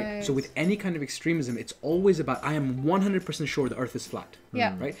 So with any kind of extremism, it's always about, I am 100% sure the earth is flat.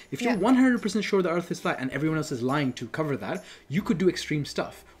 Right? If you're 100% sure the earth is flat and everyone else is lying to cover that, you could do extreme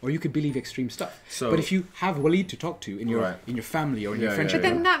stuff. Or you could believe extreme stuff. But if you have Walid to talk to in your family or in your friendship, but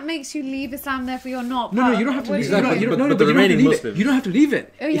then that makes you leave Islam. Therefore, you're not. No, you don't have to leave. But the remaining Muslims, you don't have to leave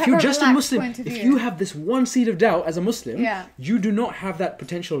it. You if you're just a Muslim, if you have this one seed of doubt as a Muslim, you do not have that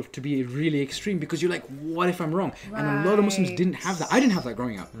potential to be really extreme, because you're like, what if I'm wrong? And a lot of Muslims didn't have that. I didn't have that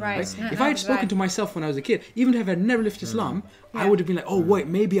growing up. If I had spoken to myself when I was a kid, even if I had never left Islam, I would have been like, oh wait,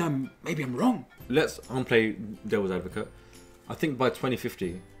 maybe I'm wrong. Let's play devil's advocate. I think by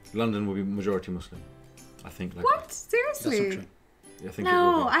 2050, London will be majority Muslim. I think. Like What? that. Seriously? That's not true. I think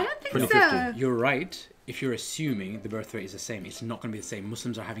No, I don't think so. 2050. You're right. If you're assuming the birth rate is the same, it's not going to be the same.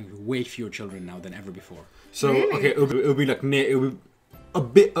 Muslims are having way fewer children now than ever before. So okay, it'll be like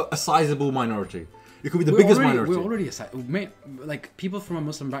a sizable minority. It could be the biggest minority. We're already like people from a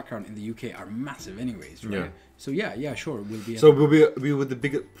Muslim background in the UK are massive, anyways, right? Yeah. So sure, we'll be. So we'll be with the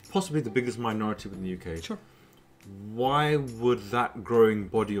biggest, possibly the biggest minority within the UK. Sure. Why would that growing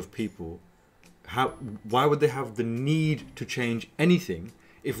body of people why would they have the need to change anything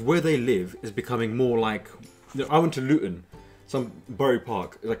if where they live is becoming more like... I went to Luton, some Bury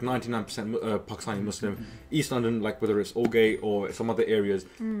Park, like 99% Pakistani Muslim. East London, like whether it's Aldgate or some other areas.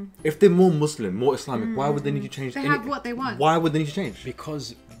 If they're more Muslim, more Islamic, why would they need to change? They have what they want. Why would they need to change?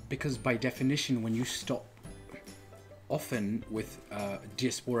 Because by definition, when you stop... Often with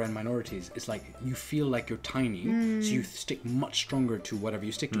diaspora and minorities, it's like you feel like you're tiny, so you stick much stronger to whatever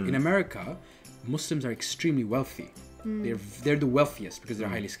you stick to. In America, Muslims are extremely wealthy, They're the wealthiest because they're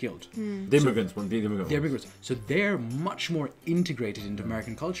highly skilled. The immigrants, They're immigrants. So they're much more integrated into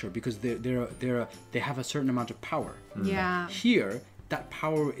American culture because they have a certain amount of power. Yeah. Here, that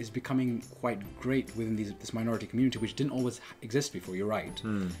power is becoming quite great within this minority community, which didn't always exist before. You're right.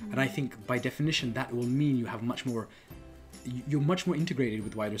 And I think by definition that will mean you're much more integrated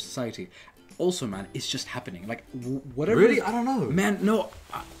with wider society. Also, man, it's just happening. Like whatever. Really, I don't know. Man, no,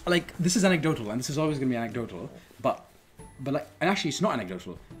 like this is anecdotal, and this is always going to be anecdotal. But like, and actually, it's not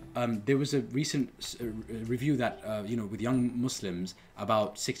anecdotal. There was a recent review that with young Muslims,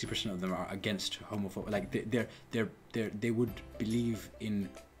 about 60% of them are against homophobia. Like they would believe in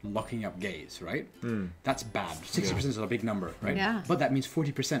locking up gays, right? That's bad. 60% is a big number, right? Yeah. But that means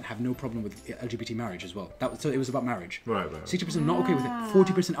 40% have no problem with LGBT marriage as well. So it was about marriage. Right. 60% not okay with it.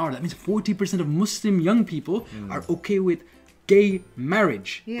 40% are. That means 40% of Muslim young people are okay with gay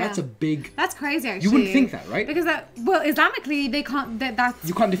marriage. Yeah. That's crazy, actually. You wouldn't think that, right? Because Islamically, they can't. That's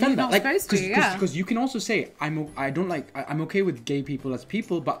you can't defend that. Not supposed to, because you can also say I'm okay with gay people as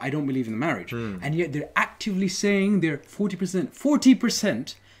people, but I don't believe in the marriage. And yet they're actively saying they're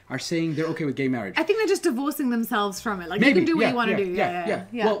 40% are saying they're okay with gay marriage. I think they're just divorcing themselves from it. Like, you can do what you want to do. Yeah.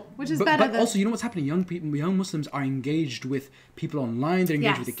 Well, which is better than... also, you know what's happening? Young Muslims are engaged with people online. They're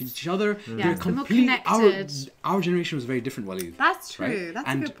engaged with each other. They're completely... Our generation was very different, Walid. That's true. Right? That's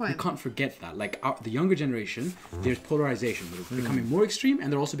a good point. And we can't forget that. Like, the younger generation, there's polarization. They're becoming more extreme,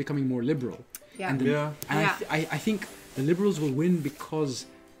 and they're also becoming more liberal. Yeah. I think the liberals will win because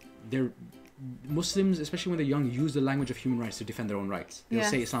they're... Muslims, especially when they're young, use the language of human rights to defend their own rights. They'll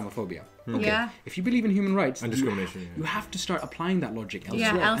say Islamophobia. Okay. Yeah. If you believe in human rights and discrimination, you have to start applying that logic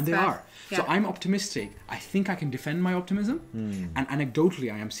elsewhere, and they are. Yeah. So I'm optimistic. I think I can defend my optimism, and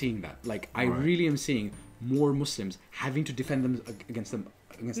anecdotally, I am seeing that. Like I really am seeing more Muslims having to defend them against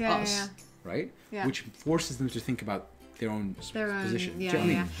us, right? Yeah. Which forces them to think about their own position.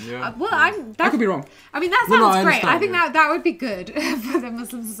 I could be wrong. I mean, that sounds great. I think that would be good for the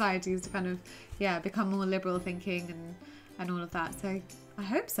Muslim societies to kind of become more liberal thinking and all of that. So I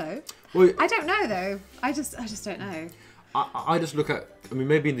hope so. Well, I don't know though. I just don't know. I just look at. I mean,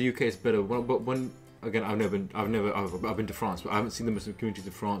 maybe in the UK it's better. But when again, I've been to France, but I haven't seen the Muslim communities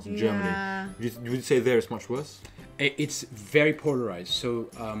in France and Germany. Would you say there it's much worse? It's very polarized. So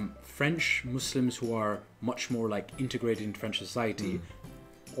French Muslims who are much more like integrated into French society,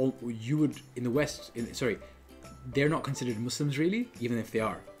 you would in the West. They're not considered Muslims really, even if they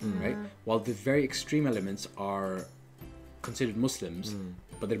are, right? While the very extreme elements are considered Muslims,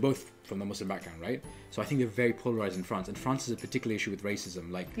 but they're both from the Muslim background, right? So I think they're very polarized in France. And France is a particular issue with racism.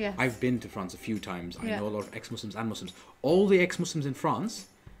 Like, I've been to France a few times. I know a lot of ex-Muslims and Muslims. All the ex-Muslims in France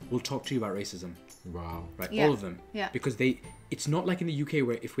will talk to you about racism. Wow. Right? All of them. Yeah. Because it's not like in the UK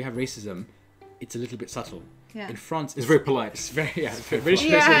where if we have racism, it's a little bit subtle. Yeah. In France, it's very polite. It's very, very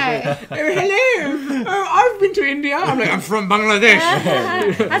hello. I've been to India. I'm like, I'm from Bangladesh.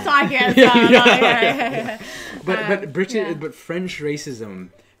 That's what I get. But French racism,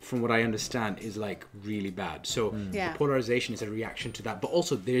 from what I understand, is like really bad. So the polarization is a reaction to that. But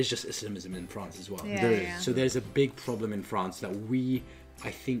also, there's just Islamism in France as well. So there's a big problem in France that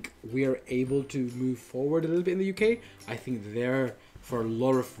I think we are able to move forward a little bit in the UK. I think for a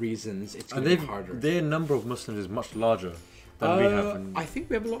lot of reasons, it's going to be harder. Their number of Muslims is much larger than we have. I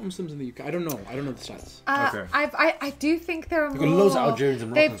think we have a lot of Muslims in the UK. I don't know the stats. Okay. I do think there are more. You've got loads of Algerians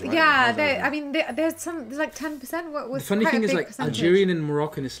and Moroccans, right? Yeah, there's like 10%. The funny thing is, like, Algerian and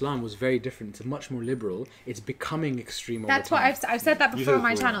Moroccan Islam was very different. It's much more liberal. It's becoming extreme. That's what I've said that before on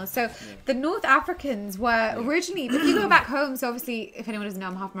my channel. So the North Africans were originally. If you go back home, so obviously, if anyone doesn't know,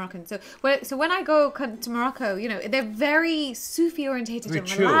 I'm half Moroccan. So when I go to Morocco, they're very Sufi orientated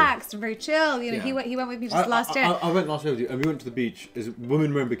and relaxed and very chill. He went with me just last year. I went last year with you, and we went to the beach. Is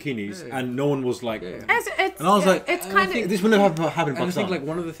women wearing bikinis, and no one was like. And I was like, it's this wouldn't have happened. And I think like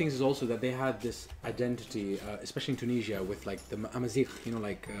one of the things is also that they had this identity, especially in Tunisia, with like the Amazigh.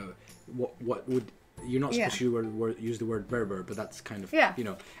 What would you're not supposed to use the word Berber, but that's kind of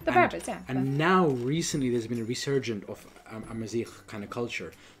the Berbers. And now recently there's been a resurgence of Amazigh kind of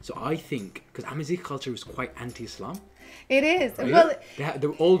culture. So I think because Amazigh culture is quite anti-Islam. It is. Right? Well,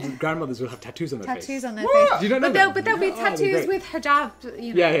 the old grandmothers will have tattoos on their face. Tattoos on their face. Do you not know that? But there'll be tattoos with hijab.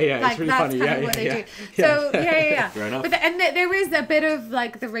 Yeah. Like, it's really that's funny. kind of what they do. So Fair enough. But there is a bit of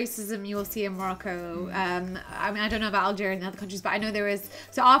like the racism you'll see in Morocco. I mean, I don't know about Algeria and the other countries, but I know there is.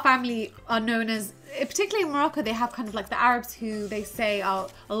 So our family are known as, particularly in Morocco, they have kind of like the Arabs who they say are,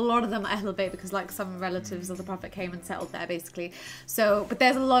 a lot of them are Ahlul Bayt because like some relatives of the Prophet came and settled there basically. So, but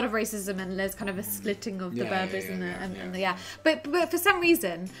there's a lot of racism and there's kind of a splitting of the Berbers and And but for some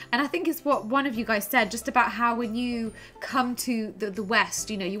reason, and I think it's what one of you guys said, just about how when you come to the West,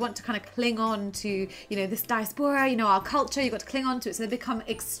 you know, you want to kind of cling on to, you know, this diaspora, you know, our culture, you've got to cling on to it, so they become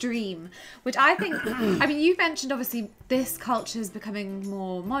extreme, which I think, I mean, you mentioned obviously this culture is becoming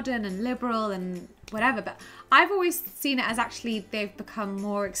more modern and liberal and whatever, but I've always seen it as actually they've become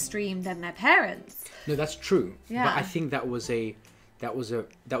more extreme than their parents. No, that's true. Yeah. But I think that was a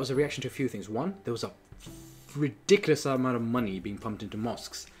reaction to a few things. One, there was a ridiculous amount of money being pumped into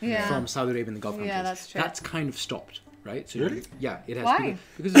mosques from Saudi Arabia and the Gulf countries. Yeah, that's true. That's kind of stopped, right? So really? Yeah, it has. Why?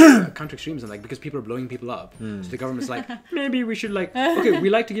 Because of counter-extremism, like because people are blowing people up. So the government's like, maybe we should okay, we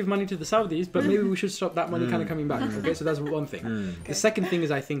like to give money to the Saudis, but maybe we should stop that money kind of coming back. Okay, so that's one thing. Okay. The second thing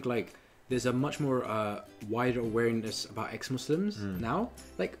is I think like there's a much more wider awareness about ex-Muslims now.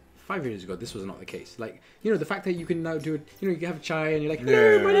 Like 5 years ago, this was not the case. Like, you know, the fact that you can now do it, you know, you can have a chai and you're like,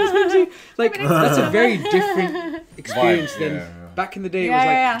 hello, my name's Mimsy. Like, that's a very different experience than back in the day. It was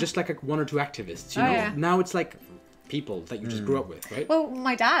like just like one or two activists, you know. Now it's like people that you just grew up with, right? Well,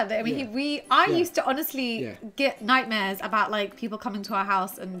 my dad, I mean, I used to honestly get nightmares about like people coming to our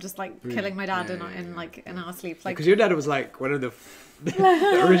house and just like killing my dad in our sleep. Like, because your dad was like one of the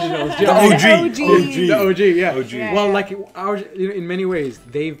originals, the OG, yeah. OG. Well, like ours, you know, in many ways,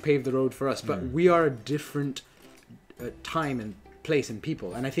 they've paved the road for us, but we are a different time and place and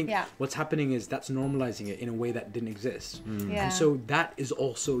people, and I think what's happening is that's normalizing it in a way that didn't exist, and so that is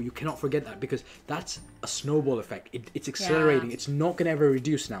also, you cannot forget that, because that's a snowball effect. It's accelerating. It's not going to ever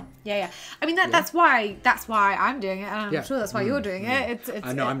reduce now. I mean that's why I'm doing it, and I'm sure that's why you're doing it.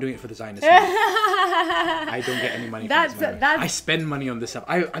 I know I'm doing it for the Zionists. I don't get any money from this. I spend money on this stuff.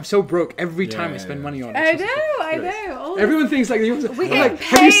 I'm so broke every time I spend money on it. I know. Everyone thinks like, we get like,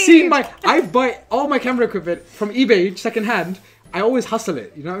 paid. have you seen I buy all my camera equipment from eBay second hand. I always hustle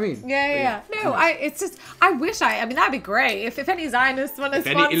it, you know what I mean? Yeah. No, it's just, I wish I mean, that'd be great if any Zionists want to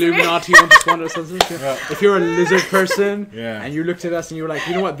sponsor any Illuminati want to sponsor something. If you're a lizard person and you looked at us and you were like,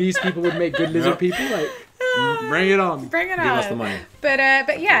 you know what, these people would make good lizard people, like, bring it on. Bring it on. Give us the money.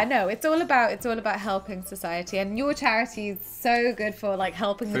 But yeah, no, it's all about helping society, and your charity is so good for like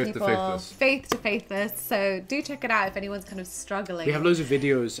helping the people, faith to faithless. So do check it out if anyone's kind of struggling. We have loads of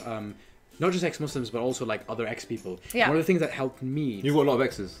videos. Not just ex-Muslims, but also like other ex-people. Yeah. One of the things that helped me... You've got a lot of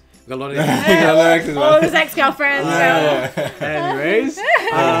exes. Got a lot of exes. All his ex-girlfriends. Anyways.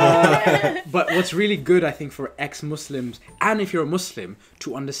 But what's really good, I think, for ex-Muslims, and if you're a Muslim,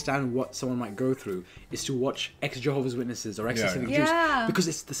 to understand what someone might go through, is to watch ex-Jehovah's Witnesses or ex-Hasidic Jews. Because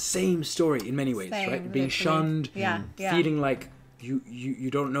it's the same story in many ways, right? Being shunned, feeling like...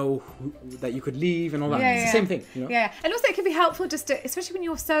 You don't know that you could leave and all that. It's the same thing, you know? Yeah, and also it can be helpful just to, especially when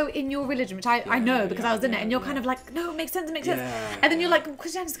you're so in your religion, which I know because I was in it, and you're kind of like, no, it makes sense, and then you're like,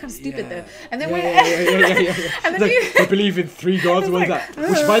 Christianity's kind of stupid though, and then and then they believe in 3 gods. What is that?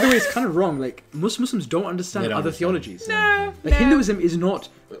 Which, by the way, is kind of wrong. Like Muslims don't understand other theologies. No, Hinduism is not.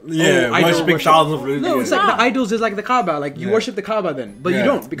 Worshipping thousands of No, it's like the idols is like the Kaaba. Like you worship the Kaaba then, but you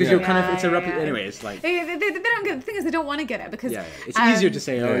don't, because you're kind of, it's a anyway. It's like they don't get it. The thing is, they don't want to get it because it's easier to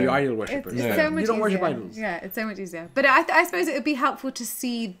say, oh, you're idol worshippers. It's so much you don't easier. worship idols. Yeah, it's so much easier. But I suppose it would be helpful to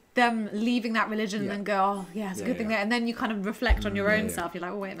see them leaving that religion and then go, oh yeah, it's a good thing there, and then you kind of reflect on your own self. You're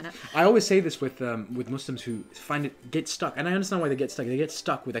like, oh wait a minute. I always say this with Muslims who get stuck, and I understand why they get stuck. They get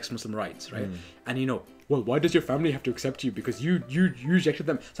stuck with ex-Muslim rights, right? And you know, well, why does your family have to accept you? Because you rejected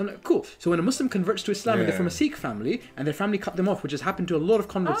them. So I'm like, cool. So when a Muslim converts to Islam and they're from a Sikh family and their family cut them off, which has happened to a lot of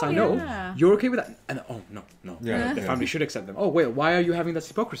converts I know, you're okay with that? And no. The family should accept them. Oh wait, why are you having this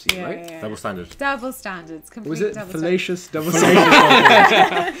hypocrisy, right? Double standards. Double standards. Complete. Was it double fallacious double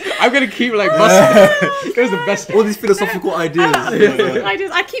standards? I'm gonna keep like busting. It was the best. All these philosophical ideas.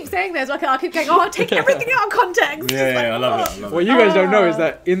 I keep saying this. I'll keep going. Oh, take everything out of context. I love it. What you guys don't know is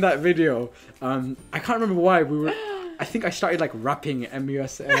that in that video, I can't remember why I think I started like rapping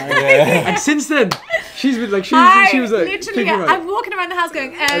MUS, and since then she's been like she was like literally. I'm walking around the house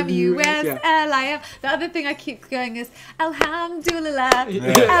going MUSLIM. The other thing I keep going is Alhamdulillah.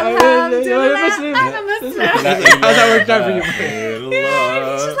 Alhamdulillah. I'm a Muslim. How's that worked out for you?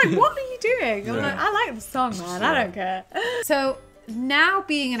 It's just like, what are you doing? I'm like, I like the song, man. I don't care. So now,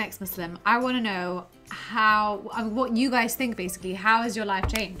 being an ex-Muslim, I want to know what you guys think. Basically, how has your life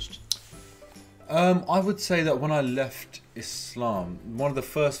changed? I would say that when I left Islam, one of the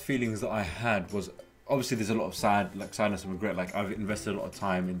first feelings that I had was, obviously there's a lot of sadness and regret. Like, I've invested a lot of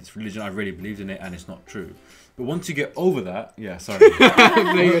time in this religion, I really believed in it, and it's not true. But once you get over that,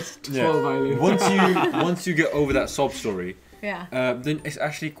 once you get over that sob story, then it's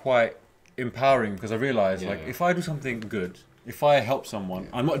actually quite empowering, because I realised if I do something good, if I help someone,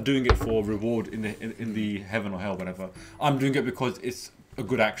 I'm not doing it for reward in the heaven or hell, whatever. I'm doing it because it's a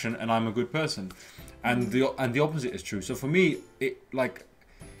good action and I'm a good person, and the opposite is true. So for me,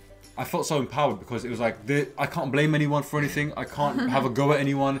 I felt so empowered because it was like I can't blame anyone for anything. I can't have a go at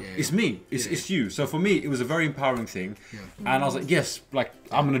anyone. It's me. It's you. So for me, it was a very empowering thing, and I was like, yes, like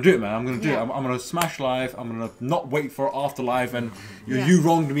I'm gonna do it, man. I'm gonna do it. I'm gonna smash life. I'm gonna not wait for afterlife. And you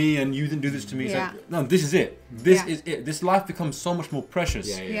wronged me and you didn't do this to me. So no, this is it. This is it. This life becomes so much more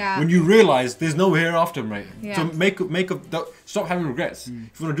precious when you realize there's no hereafter, mate. So stop having regrets.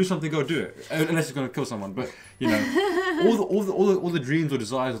 If you want to do something, go do it. Unless it's gonna kill someone, but. You know, all the dreams or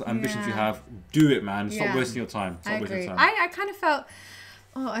desires or ambitions you have, do it, man. Stop wasting your time. I agree. I kind of felt,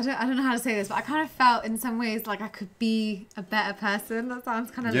 I don't know how to say this, but I kind of felt in some ways like I could be a better person. That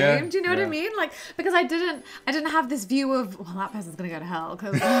sounds kind of lame. Do you know what I mean? Like, because I didn't have this view of, well, that person's gonna go to hell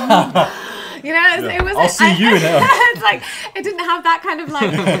because you know, it was. I'll see you in hell. It's like it didn't have that kind of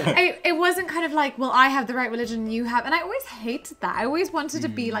like. It wasn't kind of like, well, I have the right religion, and you have, and I always hated that. I always wanted to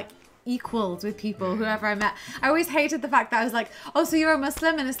be like equals with people, whoever I met. I always hated the fact that I was like, oh, so you're a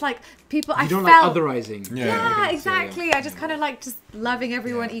Muslim, and it's like people. I don't felt like otherizing. Yeah, exactly. I just kind of like just loving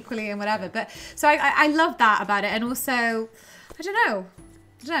everyone equally and whatever. But so I love that about it, and also I don't know.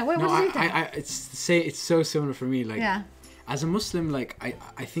 What do you think? It's so similar for me. Like as a Muslim, like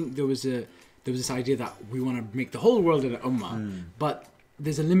I think there was this idea that we want to make the whole world an ummah, but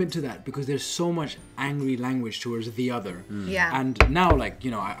there's a limit to that because there's so much angry language towards the other. And now, like,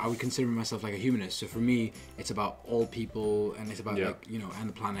 you know, I would consider myself like a humanist. So for me, it's about all people and it's about like, you know, and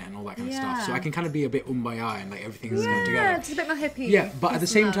the planet and all that kind of stuff. So I can kind of be a bit umbaya and like everything is coming together. Yeah, it's a bit more hippie. Yeah, but at the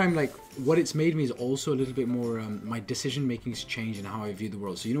same time, like what it's made me is also a little bit more, my decision making has changed in how I view the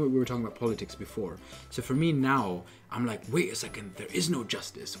world. So you know what we were talking about politics before. So for me now, I'm like, wait a second, there is no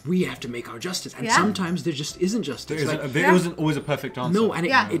justice. We have to make our justice. And sometimes there just isn't justice. There isn't always a perfect answer. No, and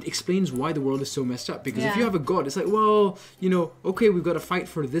it explains why the world is so messed up. Because if you have a God, it's like, well, you know, okay, we've got to fight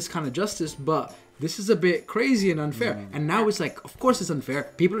for this kind of justice, but this is a bit crazy and unfair. And now it's like, of course it's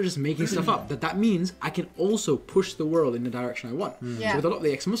unfair. People are just making stuff up. That means I can also push the world in the direction I want. So with a lot of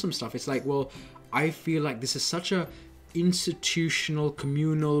the ex-Muslim stuff, it's like, well, I feel like this is such a institutional,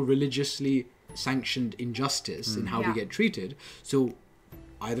 communal, religiously sanctioned injustice in how we get treated. So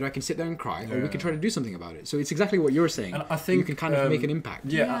either I can sit there and cry or we can try to do something about it. So it's exactly what you're saying. And I think you can kind of make an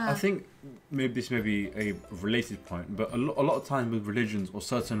impact. I think maybe this may be a related point, but a lot of time with religions or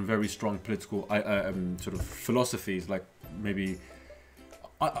certain very strong political sort of philosophies, like maybe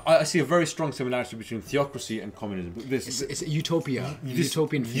I see a very strong similarity between theocracy and communism. It's a utopia,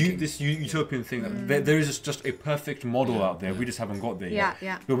 utopian thinking. This utopian thing. There is just a perfect model out there. We just haven't got there yet.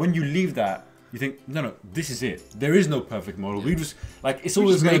 But when you leave that, you think, no, this is it. There is no perfect model. We just, like, it's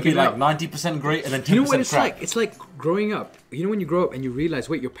always going to be like 90% great and then 10% crap. You know what it's like? It's like growing up. You know when you grow up and you realize,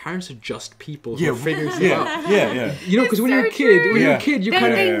 wait, your parents are just people who are figuring it out. You know, because when you're a kid, you kind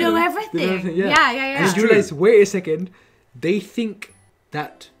of... They know everything. And you realize, wait a second, they think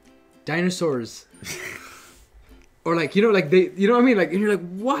that dinosaurs... Or like, you know, like they, you know what I mean? Like, and you're like,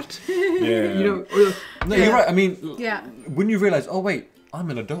 what? You know? No, you're right. I mean, when you realize, oh, wait, I'm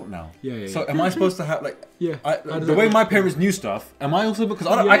an adult now. So am I supposed to have like the way my parents knew stuff? Am I also, because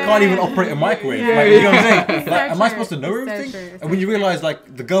I can't even operate a microwave. Like, you know what I'm saying? Like, am I supposed to know everything? And when you realize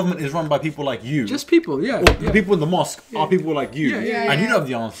like the government is run by people like you, just people, or the people in the mosque are people like you, and you don't have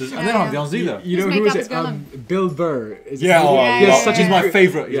the answers, and they don't have the answers either. You know who is it? Bill Burr. He's my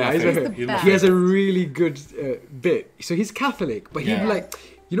favorite. He has a really good bit. So he's Catholic, but he'd be like,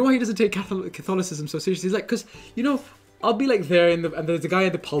 you know why he doesn't take Catholicism so seriously? He's like, because you know, I'll be like there and there's a guy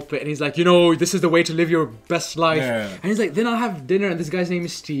at the pulpit and he's like, you know, this is the way to live your best life. And he's like, then I'll have dinner and this guy's name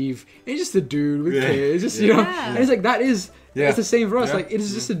is Steve. And he's just a dude with kids. Just, you know, and he's like, that is... It's the same for us. Like, it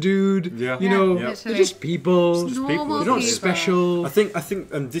is just a dude. You know, they're just people. They're not special. I think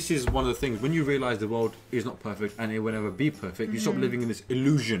this is one of the things. When you realize the world is not perfect and it will never be perfect, you stop living in this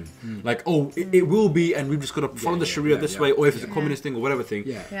illusion. Like, oh, it will be, and we've just got to follow the Sharia this way, or if it's a communist thing or whatever thing.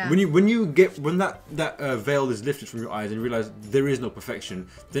 When that veil is lifted from your eyes and you realize there is no perfection,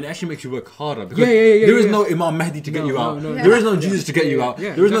 then it actually makes you work harder because there is no Imam Mahdi to get you out. There is no Jesus to get you out.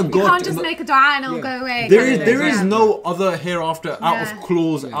 There is no God. You can't just make a dua and it'll go away. There is no other hereafter out of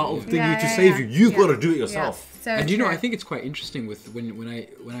clause, out of thingy to save you. You've got to do it yourself. And you know, I think it's quite interesting with when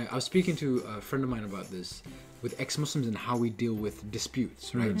I was speaking to a friend of mine about this with ex-Muslims and how we deal with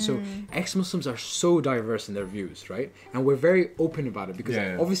disputes, right? So ex-Muslims are so diverse in their views, right? And we're very open about it because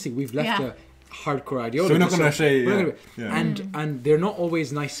obviously we've left a hardcore ideology. So we're not going to say, and they're not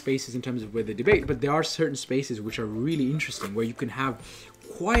always nice spaces in terms of where they debate, but there are certain spaces which are really interesting where you can have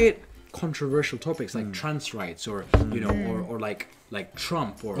quiet controversial topics like trans rights or or like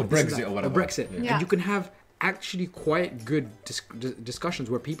Trump or Brexit or whatever. Or Brexit. And you can have actually quite good discussions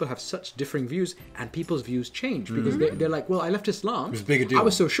where people have such differing views and people's views change because they're like, well, I left Islam. It's a bigger deal. I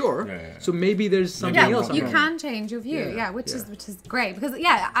was so sure. So maybe there's something else. You can change your view. Which is great because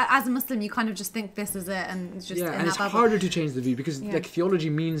as a Muslim, you kind of just think this is it, and it's just and it's harder to change the view because like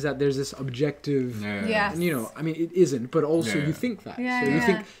theology means that there's this objective. And, you know, I mean, it isn't, but also you think that.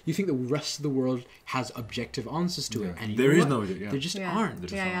 So you think the rest of the world has objective answers to it, and there is no. There just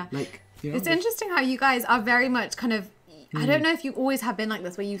aren't. Like. You know, it's interesting how you guys are very much kind of, I don't know if you always have been like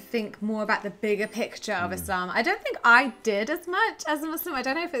this, where you think more about the bigger picture of Islam. I don't think I did as much as a Muslim. I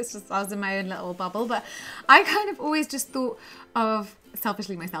don't know if it's just I was in my own little bubble, but I kind of always just thought of,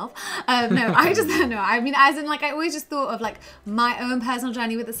 selfishly myself, no, I just don't know. I mean, as in like, I always just thought of like my own personal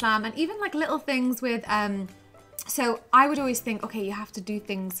journey with Islam and even like little things with, so I would always think, okay, you have to do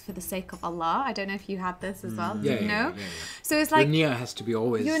things for the sake of Allah. I don't know if you had this as well. So it's like your niyyah has to be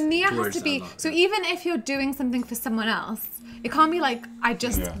always. Your niyyah has to be. Allah, so even if you're doing something for someone else, it can't be like I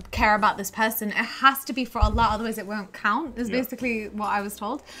just care about this person. It has to be for Allah, otherwise it won't count. Is basically what I was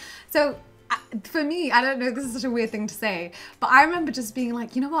told. So for me, I don't know, this is such a weird thing to say, but I remember just being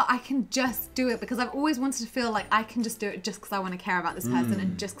like, you know what, I can just do it because I've always wanted to feel like I can just do it just because I want to care about this person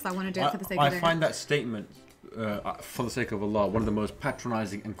and just because I want to do it for the sake of it. I find that statement, for the sake of Allah, one of the most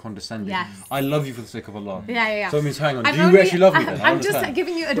patronizing and condescending. I love you for the sake of Allah. So it means, hang on, do you actually love me then? I'm just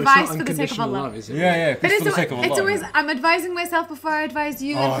giving you advice for the sake of Allah. Love, is it? For the sake of Allah. It's always, I'm advising myself before I advise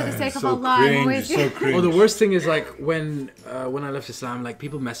you, and for the sake of Allah. Cringe, I'm always so cringe. Oh, the worst thing is like when I left Islam, like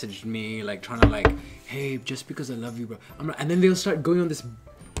people messaged me like trying to like, hey, just because I love you, bro. And then they'll start going on this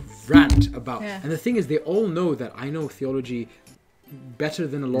rant about, and the thing is, they all know that I know theology better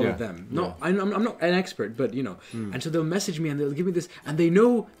than a lot of them. No, I'm not an expert, but you know, and so they'll message me and they'll give me this, and they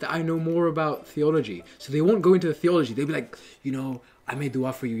know that I know more about theology, so they won't go into the theology. They'll be like, you know, I made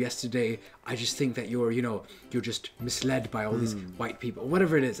dua for you yesterday. I just think that you're just misled by all these white people, or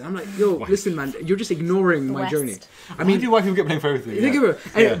whatever it is. And I'm like, yo, listen, man, you're just ignoring my journey. I mean, why do white people get blamed for everything?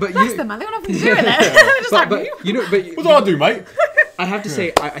 But you, them, man. They don't have nothing to do with it. but you know, what do I do, mate? I have to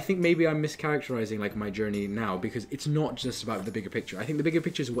say, I think maybe I'm mischaracterizing like my journey now because it's not just about the bigger picture. I think the bigger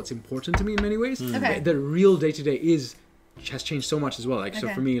picture is what's important to me in many ways. The real day-to-day has changed so much as well. Like so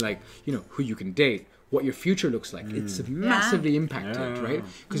for me, like, you know, who you can date, what your future looks like, it's massively impacted, right?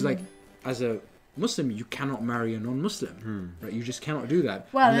 Because like as a Muslim, you cannot marry a non-Muslim, right? You just cannot do that.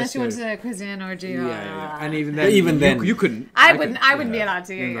 Well, unless you want to a Christian or Jew. And even then, you couldn't. I wouldn't be allowed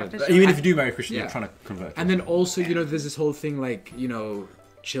to. Even if you do marry a Christian, you're trying to convert. And then also, you know, there's this whole thing like, you know,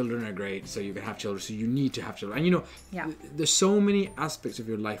 children are great, so you can have children, so you need to have children. And you know, there's so many aspects of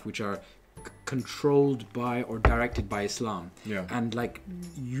your life which are controlled by or directed by Islam, and like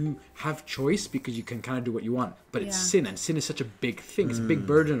you have choice because you can kind of do what you want, but it's sin, and sin is such a big thing. It's a big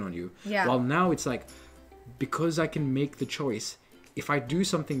burden on you. While now it's like, because I can make the choice, if I do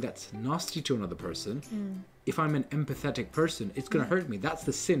something that's nasty to another person, if I'm an empathetic person, it's going to hurt me. That's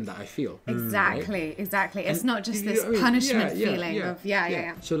the sin that I feel. Exactly. It's not just this punishment feeling of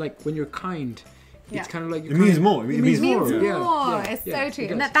So like when you're kind, it's kind of like it means more. It means more. It's so true,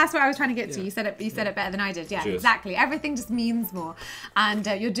 and that's what I was trying to get to. You said it. You said it better than I did. Yeah, exactly. Everything just means more, and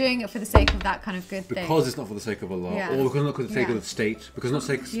you're doing it for the sake of that kind of good thing. Because it's not for the sake of Allah, or because not for the sake of the state, because not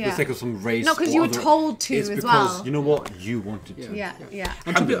for the sake of some race. Not because you were told to as well. It's because you know what, you wanted to. Yeah.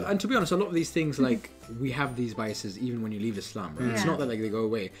 And to be honest, a lot of these things, like we have these biases even when you leave Islam. Right? It's not that like they go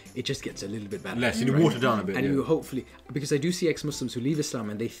away. It just gets a little bit better. Less. You water down a bit. And you hopefully, because I do see ex-Muslims who leave Islam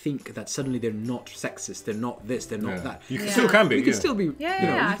and they think that suddenly they're not sexist, they're not this, they're not that. You still can be. You can still be. You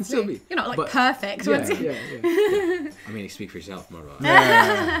can still be. You're not like perfect. I mean, speak for yourself,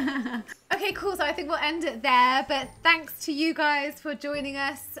 Marwa. Okay, cool. So I think we'll end it there. But thanks to you guys for joining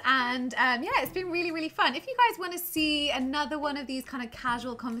us. And it's been really, really fun. If you guys want to see another one of these kind of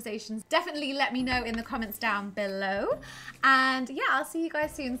casual conversations, definitely let me know in the comments down below. And I'll see you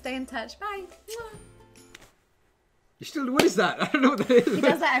guys soon. Stay in touch. Bye. What is that? I don't know what that is. He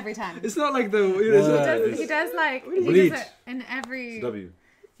does that every time. It's not like the... he does it in every... It's W.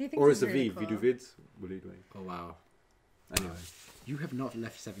 Or it's a V. Cool. If you do vids, what are you doing? Oh, wow. Anyway. You have not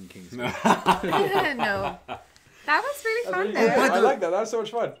left Seven Kings. No. That was really fun, though. I like that. That was so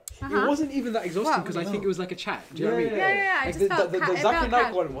much fun. It wasn't even that exhausting because I think it was like a chat. Do you know what I mean? I just felt the Zakir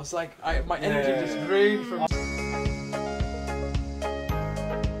Naik one was like, my energy just drained from...